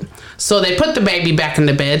exhausted. So they put the baby back in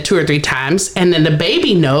the bed 2 or 3 times, and then the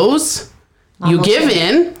baby knows you give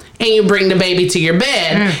in and you bring the baby to your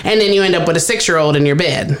bed, and then you end up with a 6-year-old in your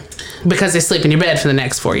bed because they sleep in your bed for the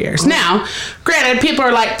next 4 years. Now, granted, people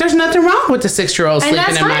are like, there's nothing wrong with the 6-year-old sleeping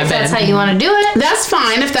in my bed. That's how you want to do it. That's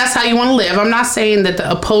fine if that's how you want to live. I'm not saying that the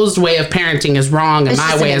opposed way of parenting is wrong and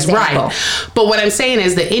my way is right. But what I'm saying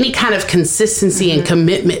is that any kind of consistency and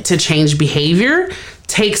commitment to change behavior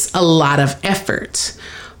takes a lot of effort.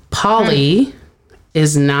 Poly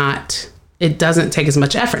is not, it doesn't take as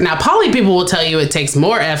much effort. Now, poly people will tell you it takes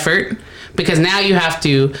more effort because now you have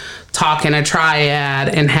to talk in a triad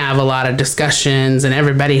and have a lot of discussions and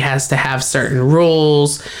everybody has to have certain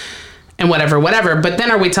rules and whatever. But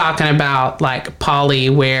then are we talking about like poly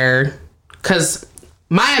where, because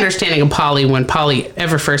my understanding of poly when poly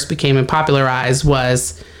ever first became popularized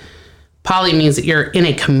was poly means that you're in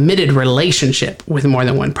a committed relationship with more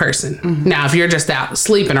than one person. Now, if you're just out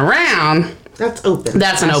sleeping around, that's open.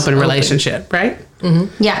 That's an open relationship, right?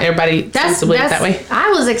 Yeah. Everybody that's that way.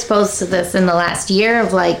 I was exposed to this in the last year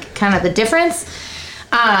of like kind of the difference.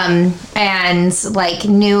 And like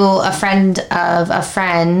knew a friend of a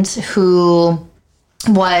friend who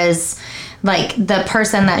was like the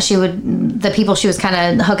person that the people she was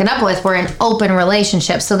kind of hooking up with were in open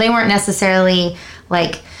relationships. So they weren't necessarily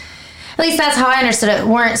like, at least that's how I understood it,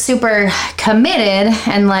 weren't super committed,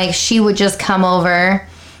 and like she would just come over,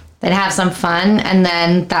 they'd have some fun, and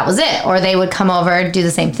then that was it. Or they would come over, do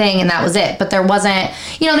the same thing, and that was it. But there wasn't,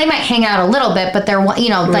 they might hang out a little bit, but there, like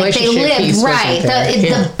they lived, right.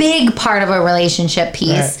 The big part of a relationship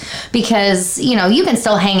piece, because, you can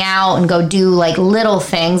still hang out and go do like little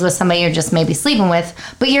things with somebody you're just maybe sleeping with,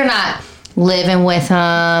 but you're not living with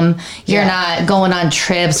them, you're not going on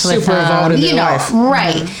trips with them, involved in their life.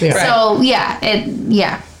 Right.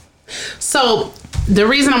 Yeah. So the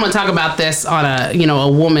reason I'm going to talk about this on a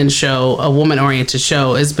woman show, a woman oriented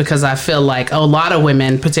show, is because I feel like a lot of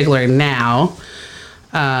women, particularly now,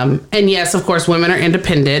 and yes, of course, women are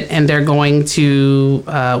independent and they're going to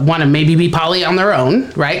want to maybe be poly on their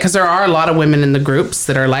own, right? Because there are a lot of women in the groups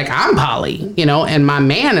that are like, I'm poly, and my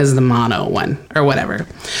man is the mono one or whatever.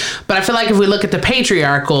 But I feel like if we look at the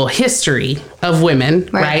patriarchal history of women,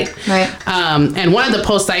 right? And one of the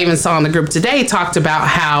posts I even saw in the group today talked about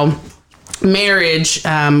how marriage,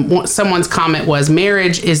 someone's comment was,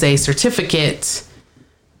 marriage is a certificate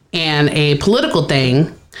and a political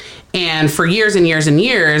thing. And for years and years and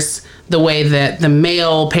years, the way that the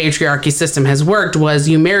male patriarchy system has worked was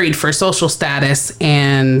you married for social status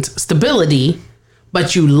and stability,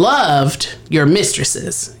 but you loved your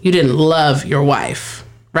mistresses. You didn't love your wife,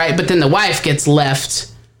 right? But then the wife gets left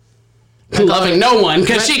loving no one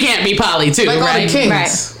because she can't be poly too, like right? All the kings.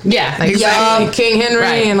 Right. Yeah, exactly. King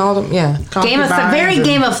Henry and all them. Yeah, Game of Thrones. Very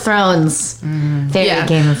Game of Thrones.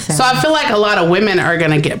 So I feel like a lot of women are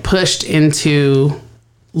going to get pushed into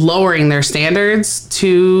lowering their standards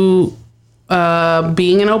to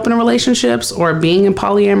being in open relationships or being in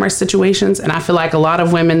polyamorous situations. And I feel like a lot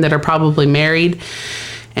of women that are probably married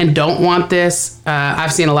and don't want this.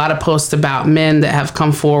 I've seen a lot of posts about men that have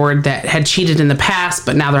come forward that had cheated in the past,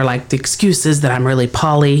 but now they're like, the excuse is that I'm really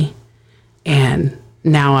poly and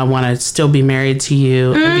now I want to still be married to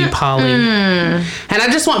you and be poly. And I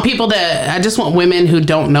just want women who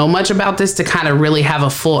don't know much about this to kind of really have a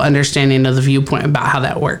full understanding of the viewpoint about how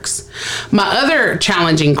that works. My other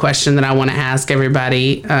challenging question that I want to ask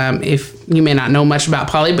everybody, if you may not know much about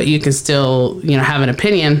poly, but you can still, have an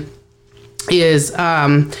opinion, is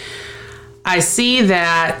I see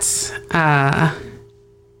that,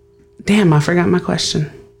 damn, I forgot my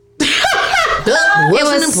question. It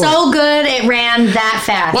was so good, it ran that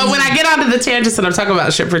fast. Well, when I get onto the tangents and I'm talking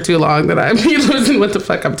about shit for too long, then I'm losing what the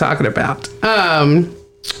fuck I'm talking about. I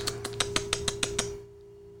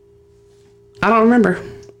don't remember.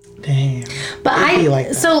 Damn.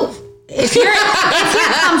 But so if you're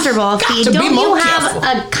comfortable, Fee, don't you have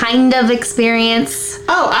a kind of experience?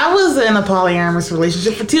 Oh, I was in a polyamorous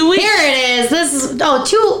relationship for 2 weeks. Here it is. This is 2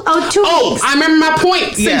 weeks. I remember my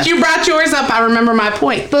point. Since you brought yours up, I remember my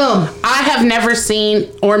point. Boom. I have never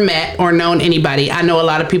seen or met or known anybody. I know a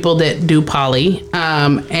lot of people that do poly,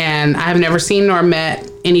 and I have never seen nor met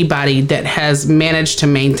anybody that has managed to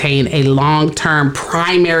maintain a long-term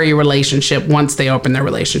primary relationship once they open their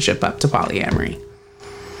relationship up to polyamory.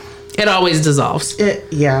 It always dissolves.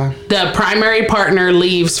 The primary partner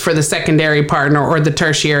leaves for the secondary partner or the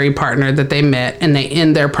tertiary partner that they met, and they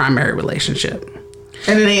end their primary relationship.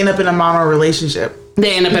 And then they end up in a mono relationship.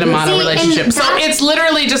 So it's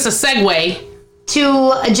literally just a segue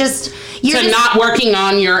to just... You're not working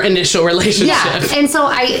on your initial relationship. Yeah, and so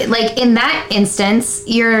in that instance,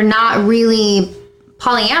 you're not really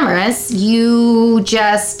polyamorous. You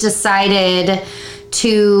just decided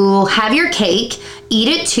to have your cake, eat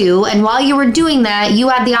it too, and while you were doing that, you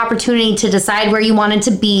had the opportunity to decide where you wanted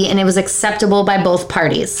to be, and it was acceptable by both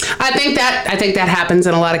parties. I think that happens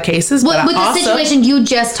in a lot of cases. With the situation you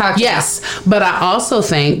just talked about. Yes, but I also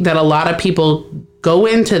think that a lot of people go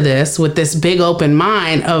into this with this big open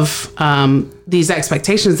mind of these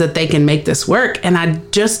expectations that they can make this work, and I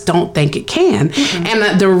just don't think it can. Mm-hmm.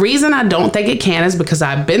 And the reason I don't think it can is because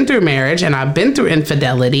I've been through marriage and I've been through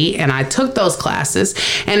infidelity, and I took those classes,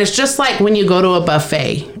 and it's just like when you go to a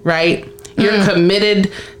buffet, right? You're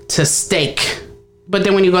committed to steak. But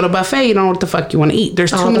then when you go to a buffet, you don't know what the fuck you want to eat.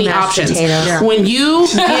 There's too many options. Yeah. When you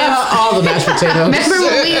give all the mashed potatoes. Remember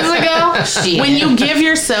weeks ago? When you give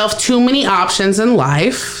yourself too many options in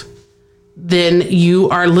life, then you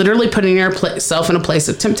are literally putting yourself in a place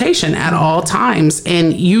of temptation at all times.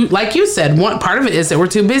 And you, like you said, one part of it is that we're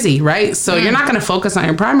too busy, right? So you're not going to focus on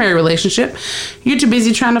your primary relationship. You're too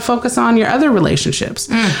busy trying to focus on your other relationships.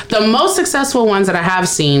 The most successful ones that I have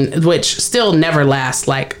seen, which still never last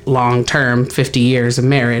like long-term 50 years of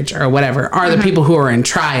marriage or whatever, are the people who are in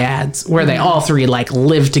triads where they all three like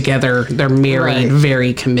live together. They're married,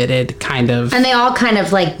 very committed, kind of. And they all kind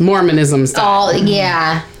of like Mormonism style.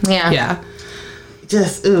 Yeah.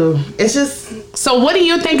 It's just... So what do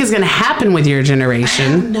you think is going to happen with your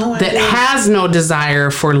generation that has no desire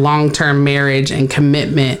for long-term marriage and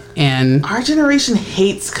commitment? And our generation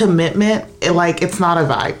hates commitment. It's not a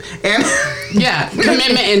vibe. And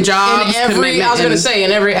commitment in jobs.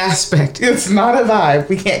 In every aspect. It's not a vibe.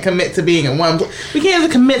 We can't commit to being in one place. We can't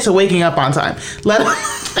even commit to waking up on time.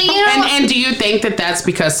 And do you think that that's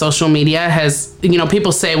because social media has,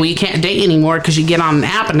 people say, well, you can't date anymore because you get on an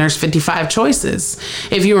app and there's 55 choices.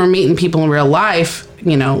 If you were meeting people in real life,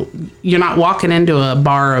 you're not walking into a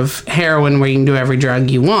bar of heroin where you can do every drug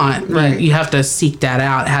you want. Right. You have to seek that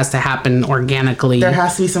out. It has to happen organically. There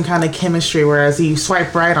has to be some kind of chemistry, whereas you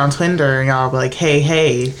swipe right on Twinder and y'all be like,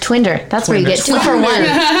 hey. Twinder. That's where you get 2 for 1.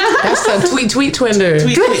 That's a tweet Twinder.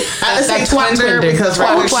 Tweet. I say twat Twinder because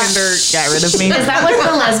regular Tinder got rid of me. Is that what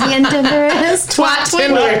the lesbian Tinder is? Twat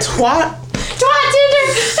Twinder. Twat Tinder.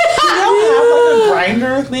 You don't have like a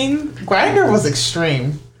Grindr thing? Grindr was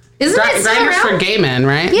extreme. Isn't it still Grindr's around? for gay men,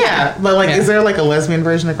 right? Yeah, but is there like a lesbian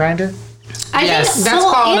version of Grindr? I think that's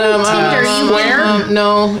called Tinder. Square.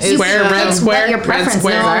 No, it's Square, red square, your preferences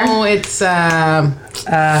red square. are. No, it's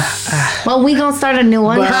Well, we gonna start a new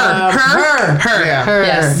one. Her. Yeah.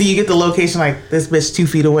 Yes. Do you get the location like this bitch 2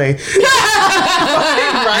 feet away?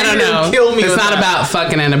 I don't know. Kill me. It's not about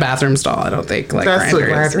fucking in a bathroom stall. I don't think That's what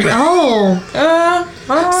Grindr is. Grindr.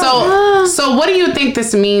 So what do you think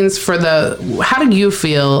this means for how do you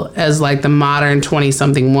feel as like the modern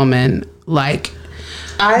 20-something woman? Like,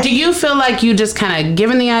 Do you feel like you just kind of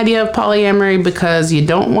given the idea of polyamory because you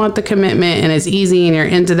don't want the commitment and it's easy and you're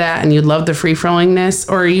into that and you love the free-flowingness?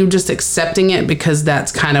 Or are you just accepting it because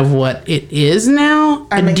that's kind of what it is now?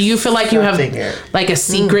 Do you feel like you have like a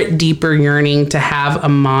secret, deeper yearning to have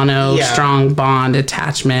a strong bond,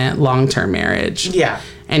 attachment, long-term marriage? Yeah.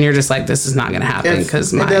 And you're just like, this is not going to happen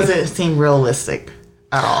because it doesn't seem realistic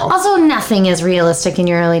at all. Also, nothing is realistic in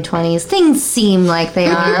your early 20s. Things seem like they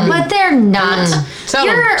are, but they're not.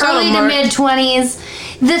 Your early to mid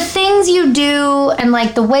 20s, the things you do and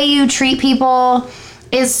like the way you treat people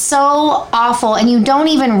is so awful, and you don't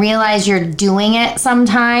even realize you're doing it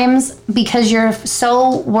sometimes because you're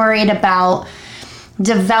so worried about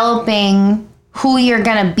developing who you're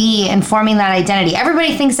gonna be and forming that identity.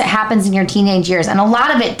 Everybody thinks it happens in your teenage years, and a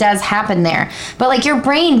lot of it does happen there. But like your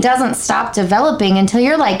brain doesn't stop developing until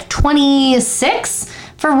you're like 26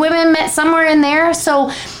 for women, somewhere in there.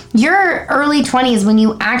 So your early 20s, when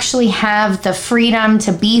you actually have the freedom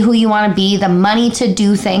to be who you want to be, the money to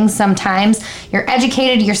do things sometimes, you're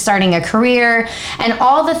educated, you're starting a career, and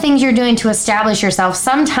all the things you're doing to establish yourself.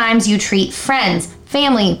 Sometimes you treat friends,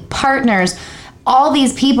 family, partners, all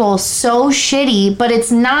these people so shitty, but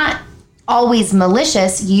it's not always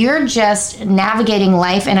malicious. You're just navigating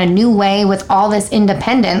life in a new way with all this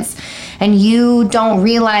independence, and you don't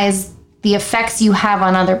realize the effects you have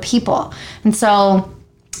on other people. And so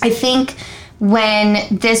I think when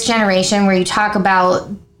this generation, where you talk about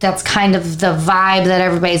that's kind of the vibe that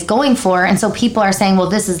everybody's going for, and so people are saying, well,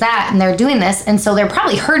 this is that, and they're doing this, and so they're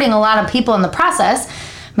probably hurting a lot of people in the process. I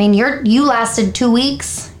mean, you lasted 2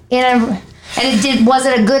 weeks and was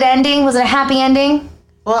it a good ending? Was it a happy ending?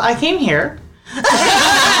 Well, I came here.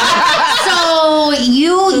 So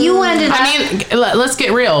you ended up... I mean, let's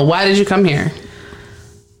get real. Why did you come here?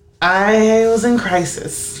 I was in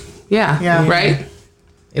crisis. Yeah. Right?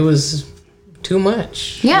 It was too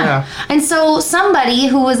much. Yeah. And so somebody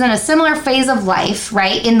who was in a similar phase of life,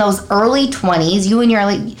 right, in those early 20s, you and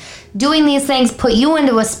your doing these things put you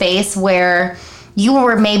into a space where you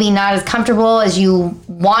were maybe not as comfortable as you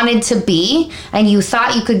wanted to be, and you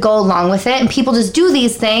thought you could go along with it, and people just do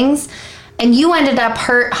these things, and you ended up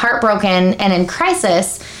hurt, heartbroken, and in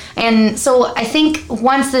crisis. And so I think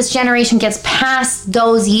once this generation gets past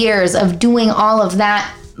those years of doing all of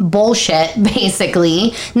that bullshit,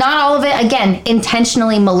 basically, not all of it, again,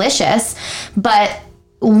 intentionally malicious, but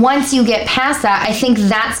once you get past that, I think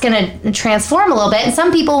that's going to transform a little bit. And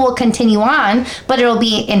some people will continue on, but it'll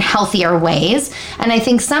be in healthier ways. And I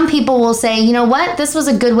think some people will say, you know what, this was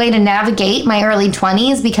a good way to navigate my early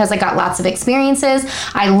 20s because I got lots of experiences.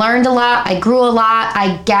 I learned a lot. I grew a lot.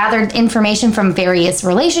 I gathered information from various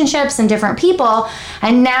relationships and different people.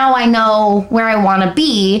 And now I know where I want to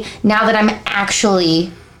be now that I'm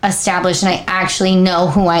actually established and I actually know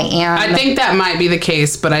who I am. I think that might be the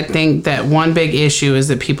case, but I think that one big issue is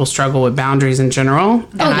that people struggle with boundaries in general.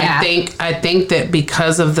 And I think that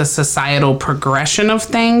because of the societal progression of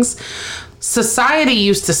things, society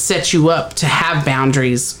used to set you up to have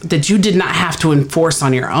boundaries that you did not have to enforce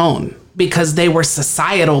on your own because they were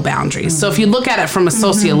societal boundaries. So if you look at it from a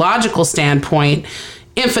sociological standpoint,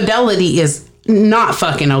 infidelity is not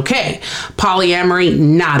fucking okay. Polyamory,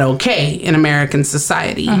 not okay in American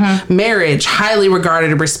society. Marriage, highly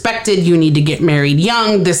regarded and respected. You need to get married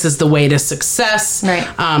young. This is the way to success.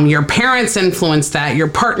 Right. Your parents influence that. Your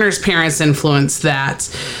partner's parents influence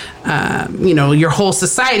that. Your whole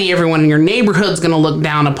society, everyone in your neighborhood's going to look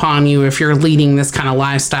down upon you if you're leading this kind of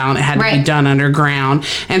lifestyle, and it had to be done underground.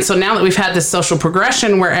 And so now that we've had this social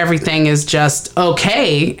progression where everything is just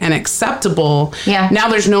okay and acceptable, now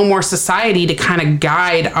there's no more society to kind of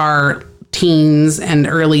guide our teens and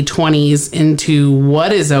early 20s into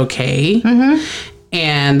what is okay.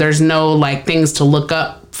 And there's no like things to look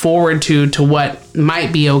up forward to what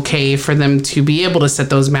might be okay for them to be able to set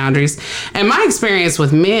those boundaries. And my experience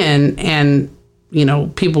with men, and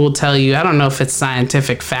people will tell you, I don't know if it's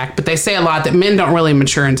scientific fact, but they say a lot that men don't really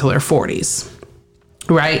mature until their 40s.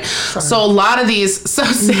 Right. So a lot of these,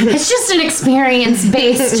 it's just an experience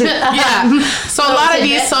based. So a lot of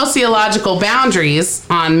these sociological boundaries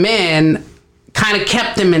on men kind of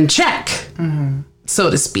kept them in check, so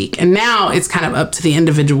to speak. And now it's kind of up to the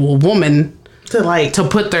individual woman to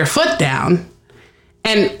put their foot down.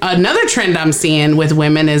 And another trend I'm seeing with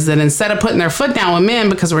women is that instead of putting their foot down with men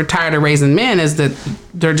because we're tired of raising men, is that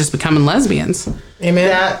they're just becoming lesbians. Amen.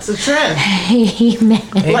 That's a trend. Amen.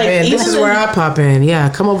 Like, this is where I pop in. Yeah,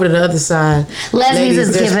 come over to the other side. Lesbians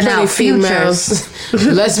is giving out futures.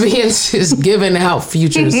 Lesbians is giving out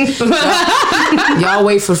futures. Y'all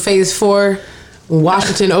wait for phase 4. When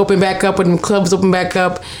Washington open back up, when the clubs open back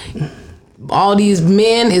up, all these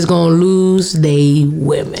men is gonna lose they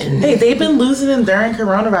women. Hey, they've been losing them during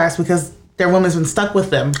coronavirus because their women's been stuck with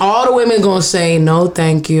them. All the women gonna say no,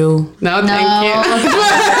 thank you. No, thank you.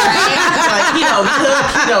 Like,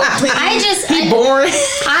 clean. I boring.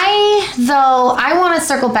 I want to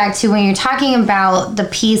circle back to when you're talking about the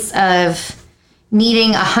piece of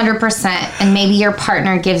needing 100% and maybe your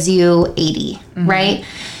partner gives you 80, right?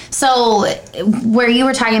 So where you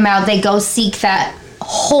were talking about they go seek that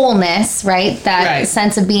wholeness, right? That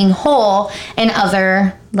sense of being whole in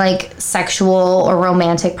other like sexual or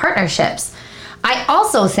romantic partnerships. I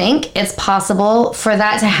also think it's possible for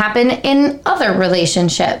that to happen in other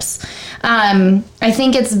relationships. I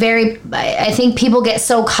think people get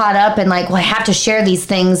so caught up in like, well, I have to share these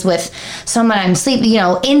things with someone I'm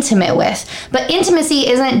intimate with. But intimacy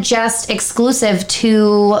isn't just exclusive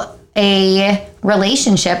to a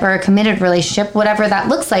relationship or a committed relationship, whatever that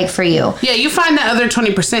looks like for you. Yeah, you find that other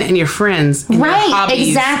 20% in your friends, in right? your hobbies,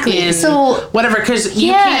 Exactly. in so whatever, because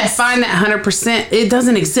you can't find that 100%. It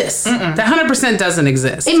doesn't exist. That 100% doesn't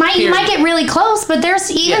exist. You might get really close, but there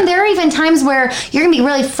are even times where you're gonna be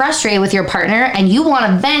really frustrated with your partner, and you want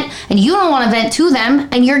to vent, and you don't want to vent to them,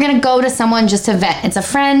 and you're gonna go to someone just to vent. It's a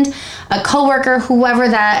friend, a coworker, whoever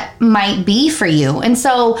that might be for you, and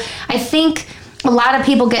so I think. A lot of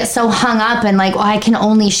people get so hung up and like, I can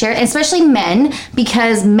only share, especially men,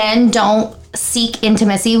 because men don't seek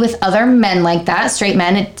intimacy with other men like that. Straight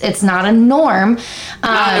men, it's not a norm.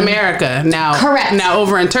 Not in America. Now, correct. Now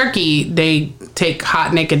over in Turkey, they take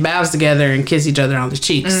hot naked baths together and kiss each other on the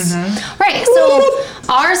cheeks. Right. So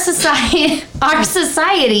our society.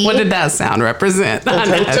 What did that sound represent?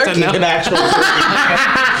 Turkey, an actual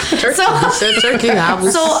turkey.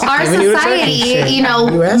 So our society,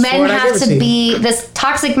 men have to be, this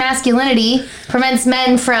toxic masculinity prevents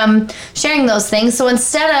men from sharing those things. So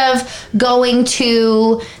instead of going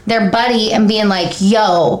to their buddy and being like,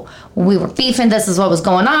 yo, we were beefing, this is what was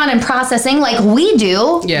going on, and processing like we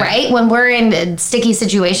do, right? When we're in sticky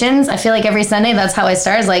situations, I feel like every Sunday, that's how I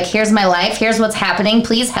start, is like, here's my life, here's what's happening,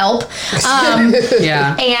 please help.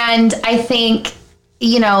 And I think,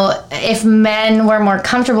 if men were more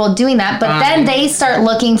comfortable doing that, but then they start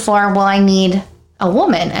looking for, well, I need a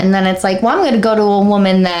woman. And then it's like, well, I'm going to go to a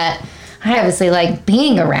woman that I obviously like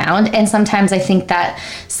being around. And sometimes I think that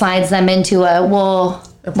slides them into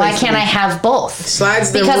why can't I have both?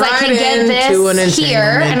 Slides them because right I can get this here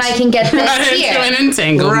and I can get this here.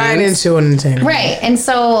 Right into an entanglement. Right. And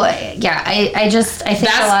so, I think that's,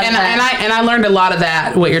 a lot of that. And I learned a lot of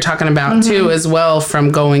that, what you're talking about too, as well,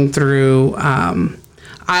 from going through,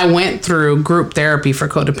 I went through group therapy for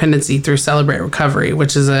codependency through Celebrate Recovery,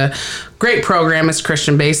 which is a great program. It's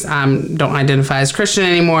Christian based. Don't identify as Christian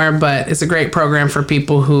anymore, but it's a great program for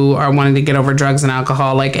people who are wanting to get over drugs and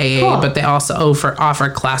alcohol, like AA. Cool. But they also offer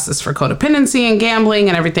classes for codependency and gambling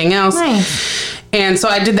and everything else. Nice. And so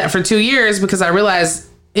I did that for 2 years because I realized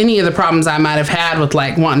any of the problems I might have had with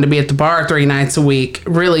like wanting to be at the bar 3 nights a week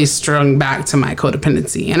really strung back to my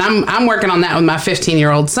codependency. And I'm working on that with my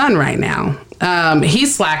 15-year-old son right now.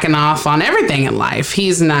 He's slacking off on everything in life.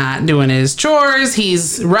 He's not doing his chores.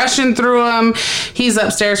 He's rushing through them. He's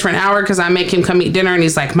upstairs for an hour because I make him come eat dinner, and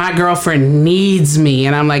he's like, my girlfriend needs me.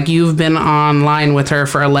 And I'm like, you've been online with her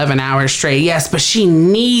for 11 hours straight. Yes, but she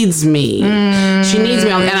needs me. She needs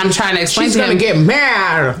me. And I'm trying to explain She's to him. She's going to get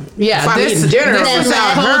mad. Yeah, if I'm eating dinner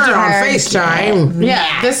without her on FaceTime.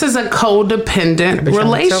 Yeah, this is a codependent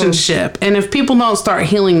relationship. And if people don't start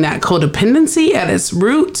healing that codependency at its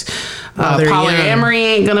root, polyamory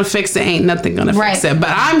ain't gonna fix it. Ain't nothing gonna fix it. But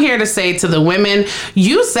I'm here to say to the women,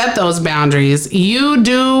 you set those boundaries. You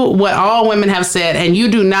do what all women have said, and you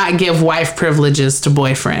do not give wife privileges to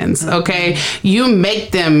boyfriends. Okay, you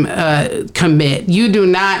make them commit. You do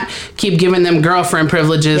not keep giving them girlfriend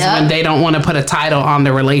privileges when they don't want to put a title on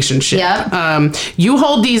the relationship. You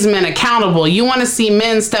hold these men accountable. You want to see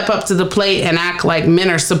men step up to the plate and act like men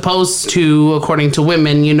are supposed to, according to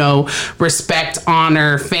women. Respect,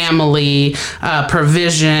 honor, family,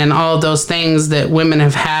 provision, all of those things that women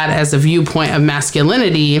have had as a viewpoint of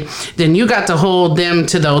masculinity, then you got to hold them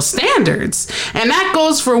to those standards. And that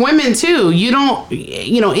goes for women too. You don't,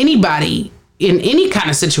 anybody in any kind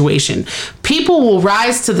of situation, people will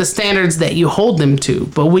rise to the standards that you hold them to.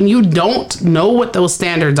 But when you don't know what those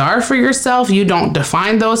standards are for yourself, you don't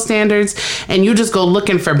define those standards, and you just go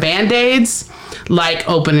looking for Band-Aids, like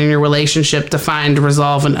opening your relationship to find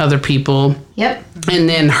resolve in other people. Yep. and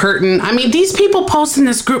then hurting. I mean, these people post in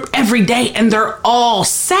this group every day and they're all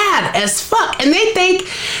sad as fuck. And they think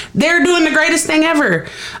they're doing the greatest thing ever,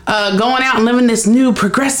 going out and living this new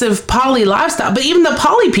progressive poly lifestyle. But even the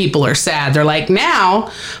poly people are sad. They're like,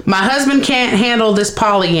 now my husband can't handle this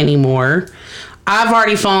poly anymore. I've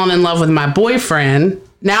already fallen in love with my boyfriend.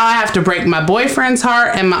 Now I have to break my boyfriend's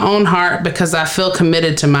heart and my own heart because I feel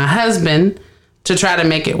committed to my husband to try to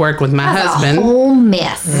make it work with my husband. A whole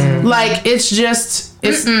mess. Like, it's just,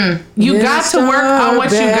 it's you got to work on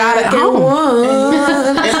what you got at home.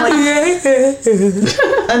 And like,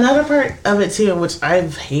 another part of it too, which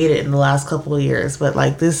I've hated in the last couple of years, but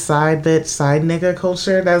like this side bitch, side nigga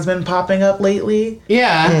culture that's been popping up lately.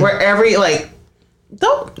 Yeah. Where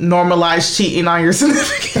don't normalize cheating on your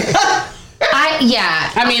significant other.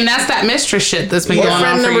 I mean, that's that mistress shit that's been going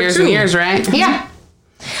on for years and years, right? Yeah.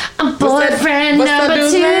 I'm boyfriend number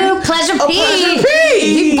 2, Pleasure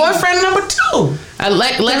P. Boyfriend number 2.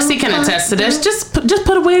 Lexi can attest to this. Just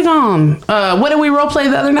put a wig on. What did we role play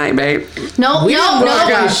the other night, babe? No.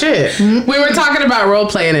 Shit. We were talking about role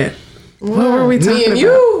playing it. What were we talking Me and about?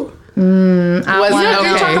 you. Was it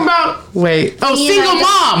okay? Talking about? Wait. Oh, single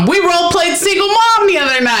mom. We role played single mom the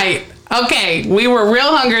other night. Okay, we were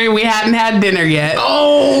real hungry. We hadn't had dinner yet.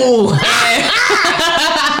 Oh.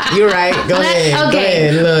 You're right. Go ahead.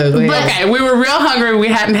 Okay. Go ahead. Okay, we were real hungry. We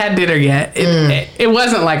hadn't had dinner yet. It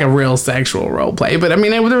wasn't like a real sexual role play, but I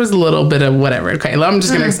mean, there was a little bit of whatever. Okay, I'm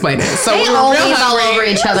just gonna explain it. So They we were always real all hungry. over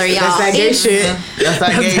each other, y'all. That's that gay shit. That's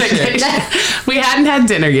that gay shit. We hadn't had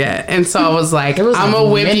dinner yet, and so I was like, was I'm gonna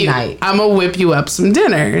whip midnight. you up some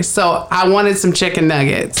dinner. So I wanted some chicken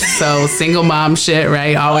nuggets. So single mom shit,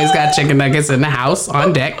 right? Always got chicken nuggets in the house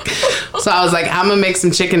on deck. So I was like, I'm gonna make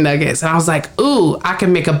some chicken nuggets, and I was like, ooh, I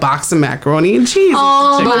can make a box of macaroni and cheese.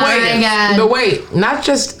 Oh with some my chicken nuggets. God. But wait, not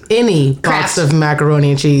just any box of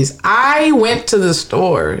macaroni and cheese. I went to the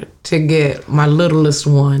store to get my littlest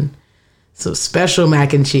one some special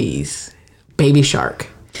mac and cheese, Baby Shark.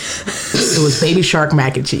 It was Baby Shark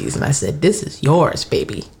mac and cheese. And I said, this is yours,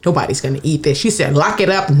 baby. Nobody's going to eat this. She said, lock it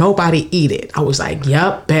up. Nobody eat it. I was like,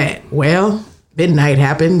 yup, bet. Well, midnight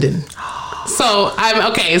happened and... So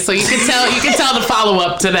I'm okay. So you can tell the follow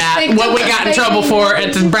up to that what we got in trouble for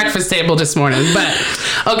at the breakfast table this morning. But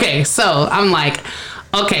okay, so I'm like,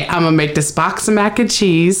 okay, I'm gonna make this box of mac and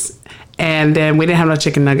cheese, and then we didn't have no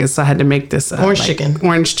chicken nuggets, so I had to make this orange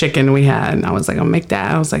chicken we had, and I was like, I'll make that.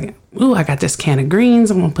 I was like, ooh, I got this can of greens.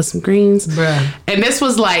 I'm gonna put some greens. Bruh. And this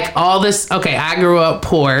was like all this. Okay, I grew up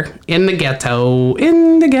poor in the ghetto,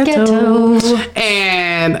 and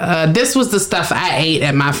this was the stuff I ate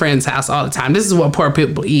at my friend's house all the time. This is what poor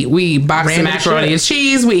people eat. We eat box of macaroni and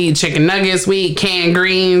cheese. We eat chicken nuggets. We eat canned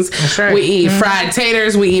greens. That's right. We eat fried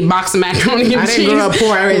taters. We eat box of macaroni and cheese. I didn't grow up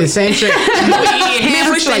poor. I ate the same shit. We eat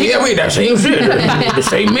ham Like, yeah, we eat that same shit. The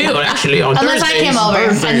same meal, actually, on Unless Thursdays. I came over.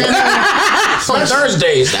 And then On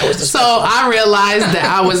Thursdays, that was the So I realized that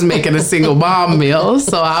I was making a single mom meal.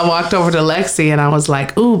 So I walked over to Lexi and I was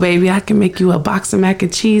like, ooh, baby, I can make you a box of mac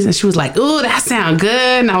and cheese. And she was like, ooh, that sounds good.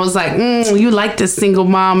 And I was like, you like this single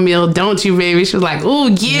mom meal, don't you, baby? She was like,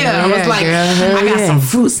 ooh, yeah. I was like, girl, I got some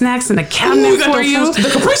fruit snacks in the cabinet for you. The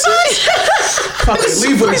Capri Suns?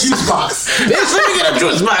 Leave with a juice box. Bitch, let me get a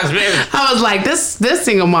juice box, baby. I was like, this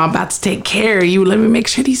single mom about to take care of you. Let me make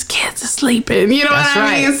sure these kids are sleeping. You know That's what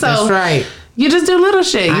I right. mean? So That's right. you just do little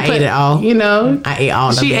shit. You I ate it all. You know, I ate all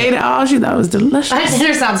of she it. ate it all. She thought it was delicious. that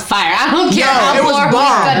dinner sounds fire. I don't care Yo, how it was poor we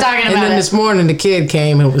bomb. got talking And about then it. this morning, the kid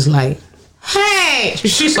came and was like, hey.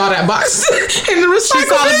 She saw that box in the recycling. She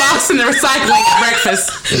saw the box in the recycling at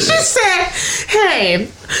breakfast. She said, hey,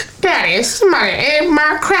 Daddy, somebody ate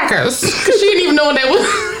my crackers. Because she didn't even know what they was.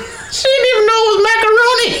 She didn't even know it was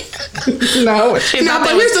macaroni. No. Now,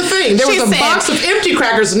 but here's the thing. There was a box of empty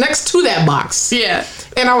crackers next to that box. Yeah.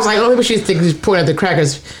 And I was like, oh, maybe she's thinking she's pointing at the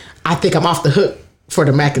crackers. I think I'm off the hook for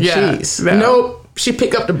the mac and cheese. No. Nope. She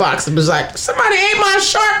picked up the box and was like, somebody ate my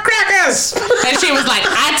shark crackers. And she was like,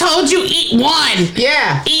 I told you eat one.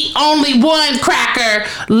 Yeah. Eat only one cracker.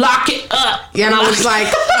 Lock it up. And I was like,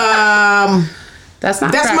 that's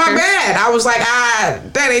not that's my crackers. bad. I was like,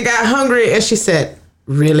 Daddy got hungry. And she said,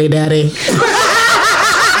 really, Daddy?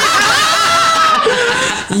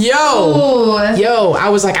 Yo, I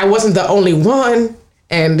was like, I wasn't the only one.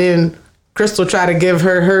 And then Crystal tried to give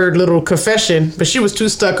her little confession, but she was too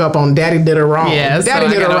stuck up on Daddy did her wrong. Yeah, Daddy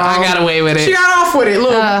so did her wrong. I got away with it. She got off with it.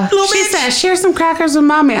 Little She bitch. said, share some crackers with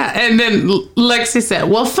mommy. And then Lexi said,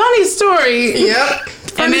 well, funny story. Yep.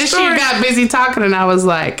 And then she got busy talking, and I was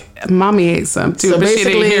like, mommy ate some too, but she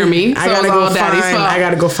didn't hear me. So I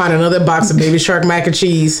gotta go find another box of Baby Shark mac and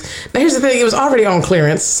cheese. Now here's the thing: it was already on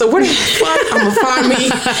clearance. So where the fuck I'm gonna find me?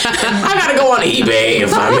 I gotta go on eBay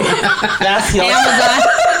and find me. That's your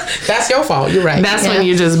That's your fault. You're right. That's when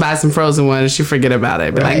you just buy some frozen ones. You forget about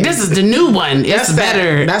it. But like, this is the new one. It's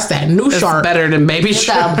better. That's that new shark. Better than Baby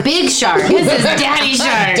Shark. The big shark. This is Daddy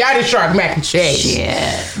Shark. Daddy Shark mac and cheese.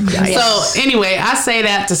 Yeah. So anyway, I say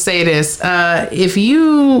that to say this: if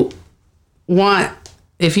you in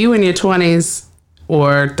your 20s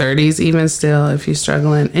or 30s, even still, if you're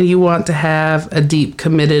struggling and you want to have a deep,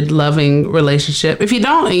 committed, loving relationship, if you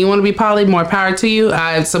don't and you want to be poly, more power to you.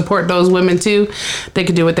 I support those women too. They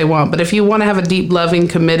can do what they want. But if you want to have a deep, loving,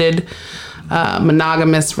 committed,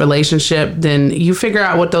 monogamous relationship, then you figure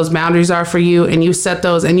out what those boundaries are for you and you set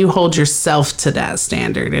those and you hold yourself to that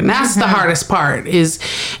standard. And that's the hardest part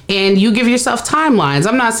and you give yourself timelines.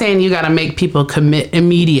 I'm not saying you got to make people commit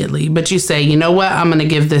immediately, but you say, you know what, I'm going to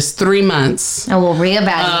give this 3 months and we'll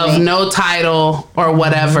reevaluate. Of no title or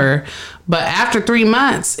whatever. But after 3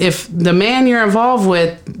 months, if the man you're involved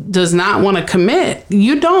with does not want to commit,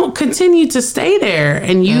 you don't continue to stay there,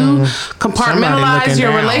 and you compartmentalize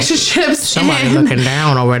your relationships. Somebody looking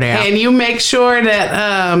down over there, and you make sure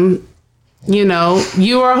that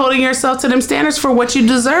you are holding yourself to them standards for what you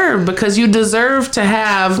deserve, because you deserve to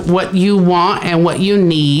have what you want and what you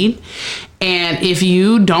need. And if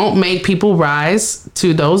you don't make people rise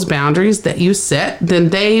to those boundaries that you set, then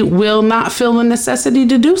they will not feel the necessity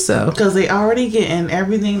to do so. Because they already getting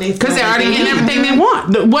everything they. Because they're already getting everything they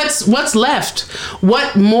want. What's left?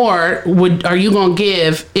 What more are you gonna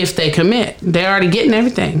give if they commit? They're already getting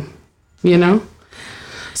everything, you know.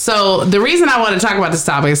 So the reason I want to talk about this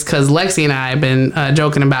topic is because Lexi and I have been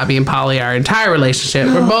joking about being poly our entire relationship.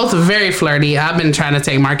 We're both very flirty. I've been trying to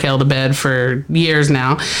take Markel to bed for years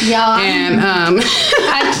now. Yeah. And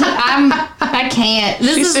I can't.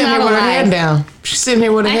 This She's is sitting not here with her a head lie. down. She's sitting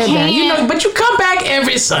here with her head down. You know, but you come back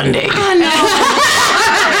every Sunday. I know.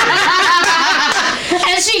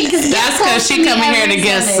 And she. that's because she coming here to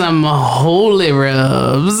get some holy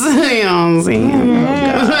rubs. You know what I'm saying?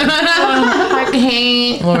 I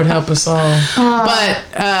can't. Lord help us all.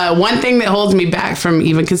 But one thing that holds me back from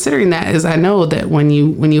even considering that is I know that when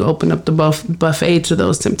you open up the buffet to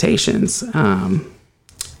those temptations,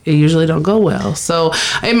 it usually don't go well. So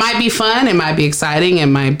it might be fun, it might be exciting, it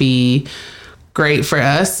might be great for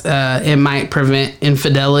us. It might prevent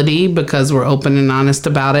infidelity because we're open and honest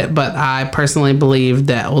about it. But I personally believe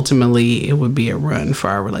that ultimately it would be a run for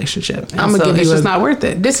our relationship. And I'm gonna give it's you just not worth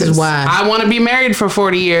it. This is why I want to be married for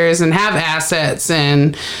 40 years and have assets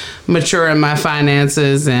and mature in my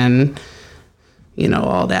finances and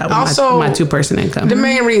all that with also, my 2-person income. The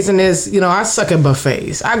main reason is, I suck at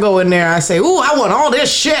buffets. I go in there, I say, ooh, I want all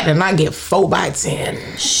this shit, and I get 4 bites in.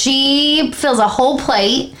 She fills a whole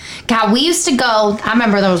plate. God, we used to go, I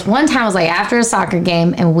remember there was one time, it was like after a soccer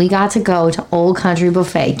game, and we got to go to Old Country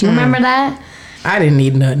Buffet. Do you remember that? I didn't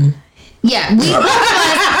eat nothing. Yeah, the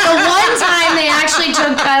one time they actually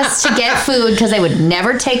took us to get food because they would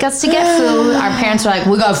never take us to get food. Our parents were like,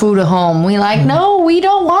 "We got food at home." We like, "No, we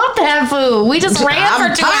don't want to have food. We just ran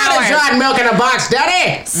for 2 hours." I'm tired of dry milk in a box,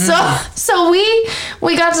 Daddy. So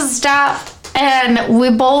we got to stop, and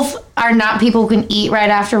we both are not people who can eat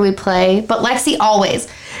right after we play. But Lexi always,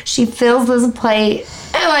 she fills this plate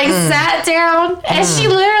and sat down, and she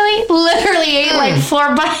literally ate like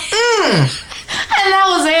 4 bites. And that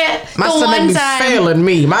was it. My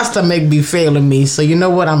stomach be failing me. So you know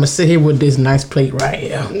what? I'm gonna sit here with this nice plate right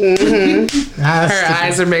here. Mm-hmm. Her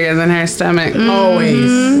eyes are bigger than her stomach. Always.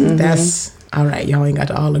 Mm-hmm. That's all right. Y'all ain't got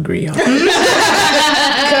to all agree on.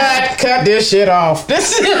 Cut this shit off.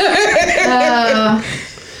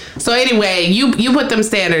 So anyway, you put them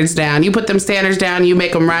standards down. You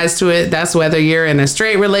make them rise to it. That's whether you're in a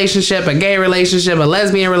straight relationship, a gay relationship, a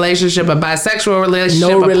lesbian relationship, a bisexual relationship,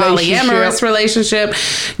 polyamorous relationship.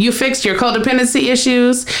 You fixed your codependency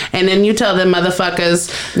issues, and then you tell them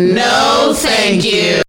motherfuckers, no thank you.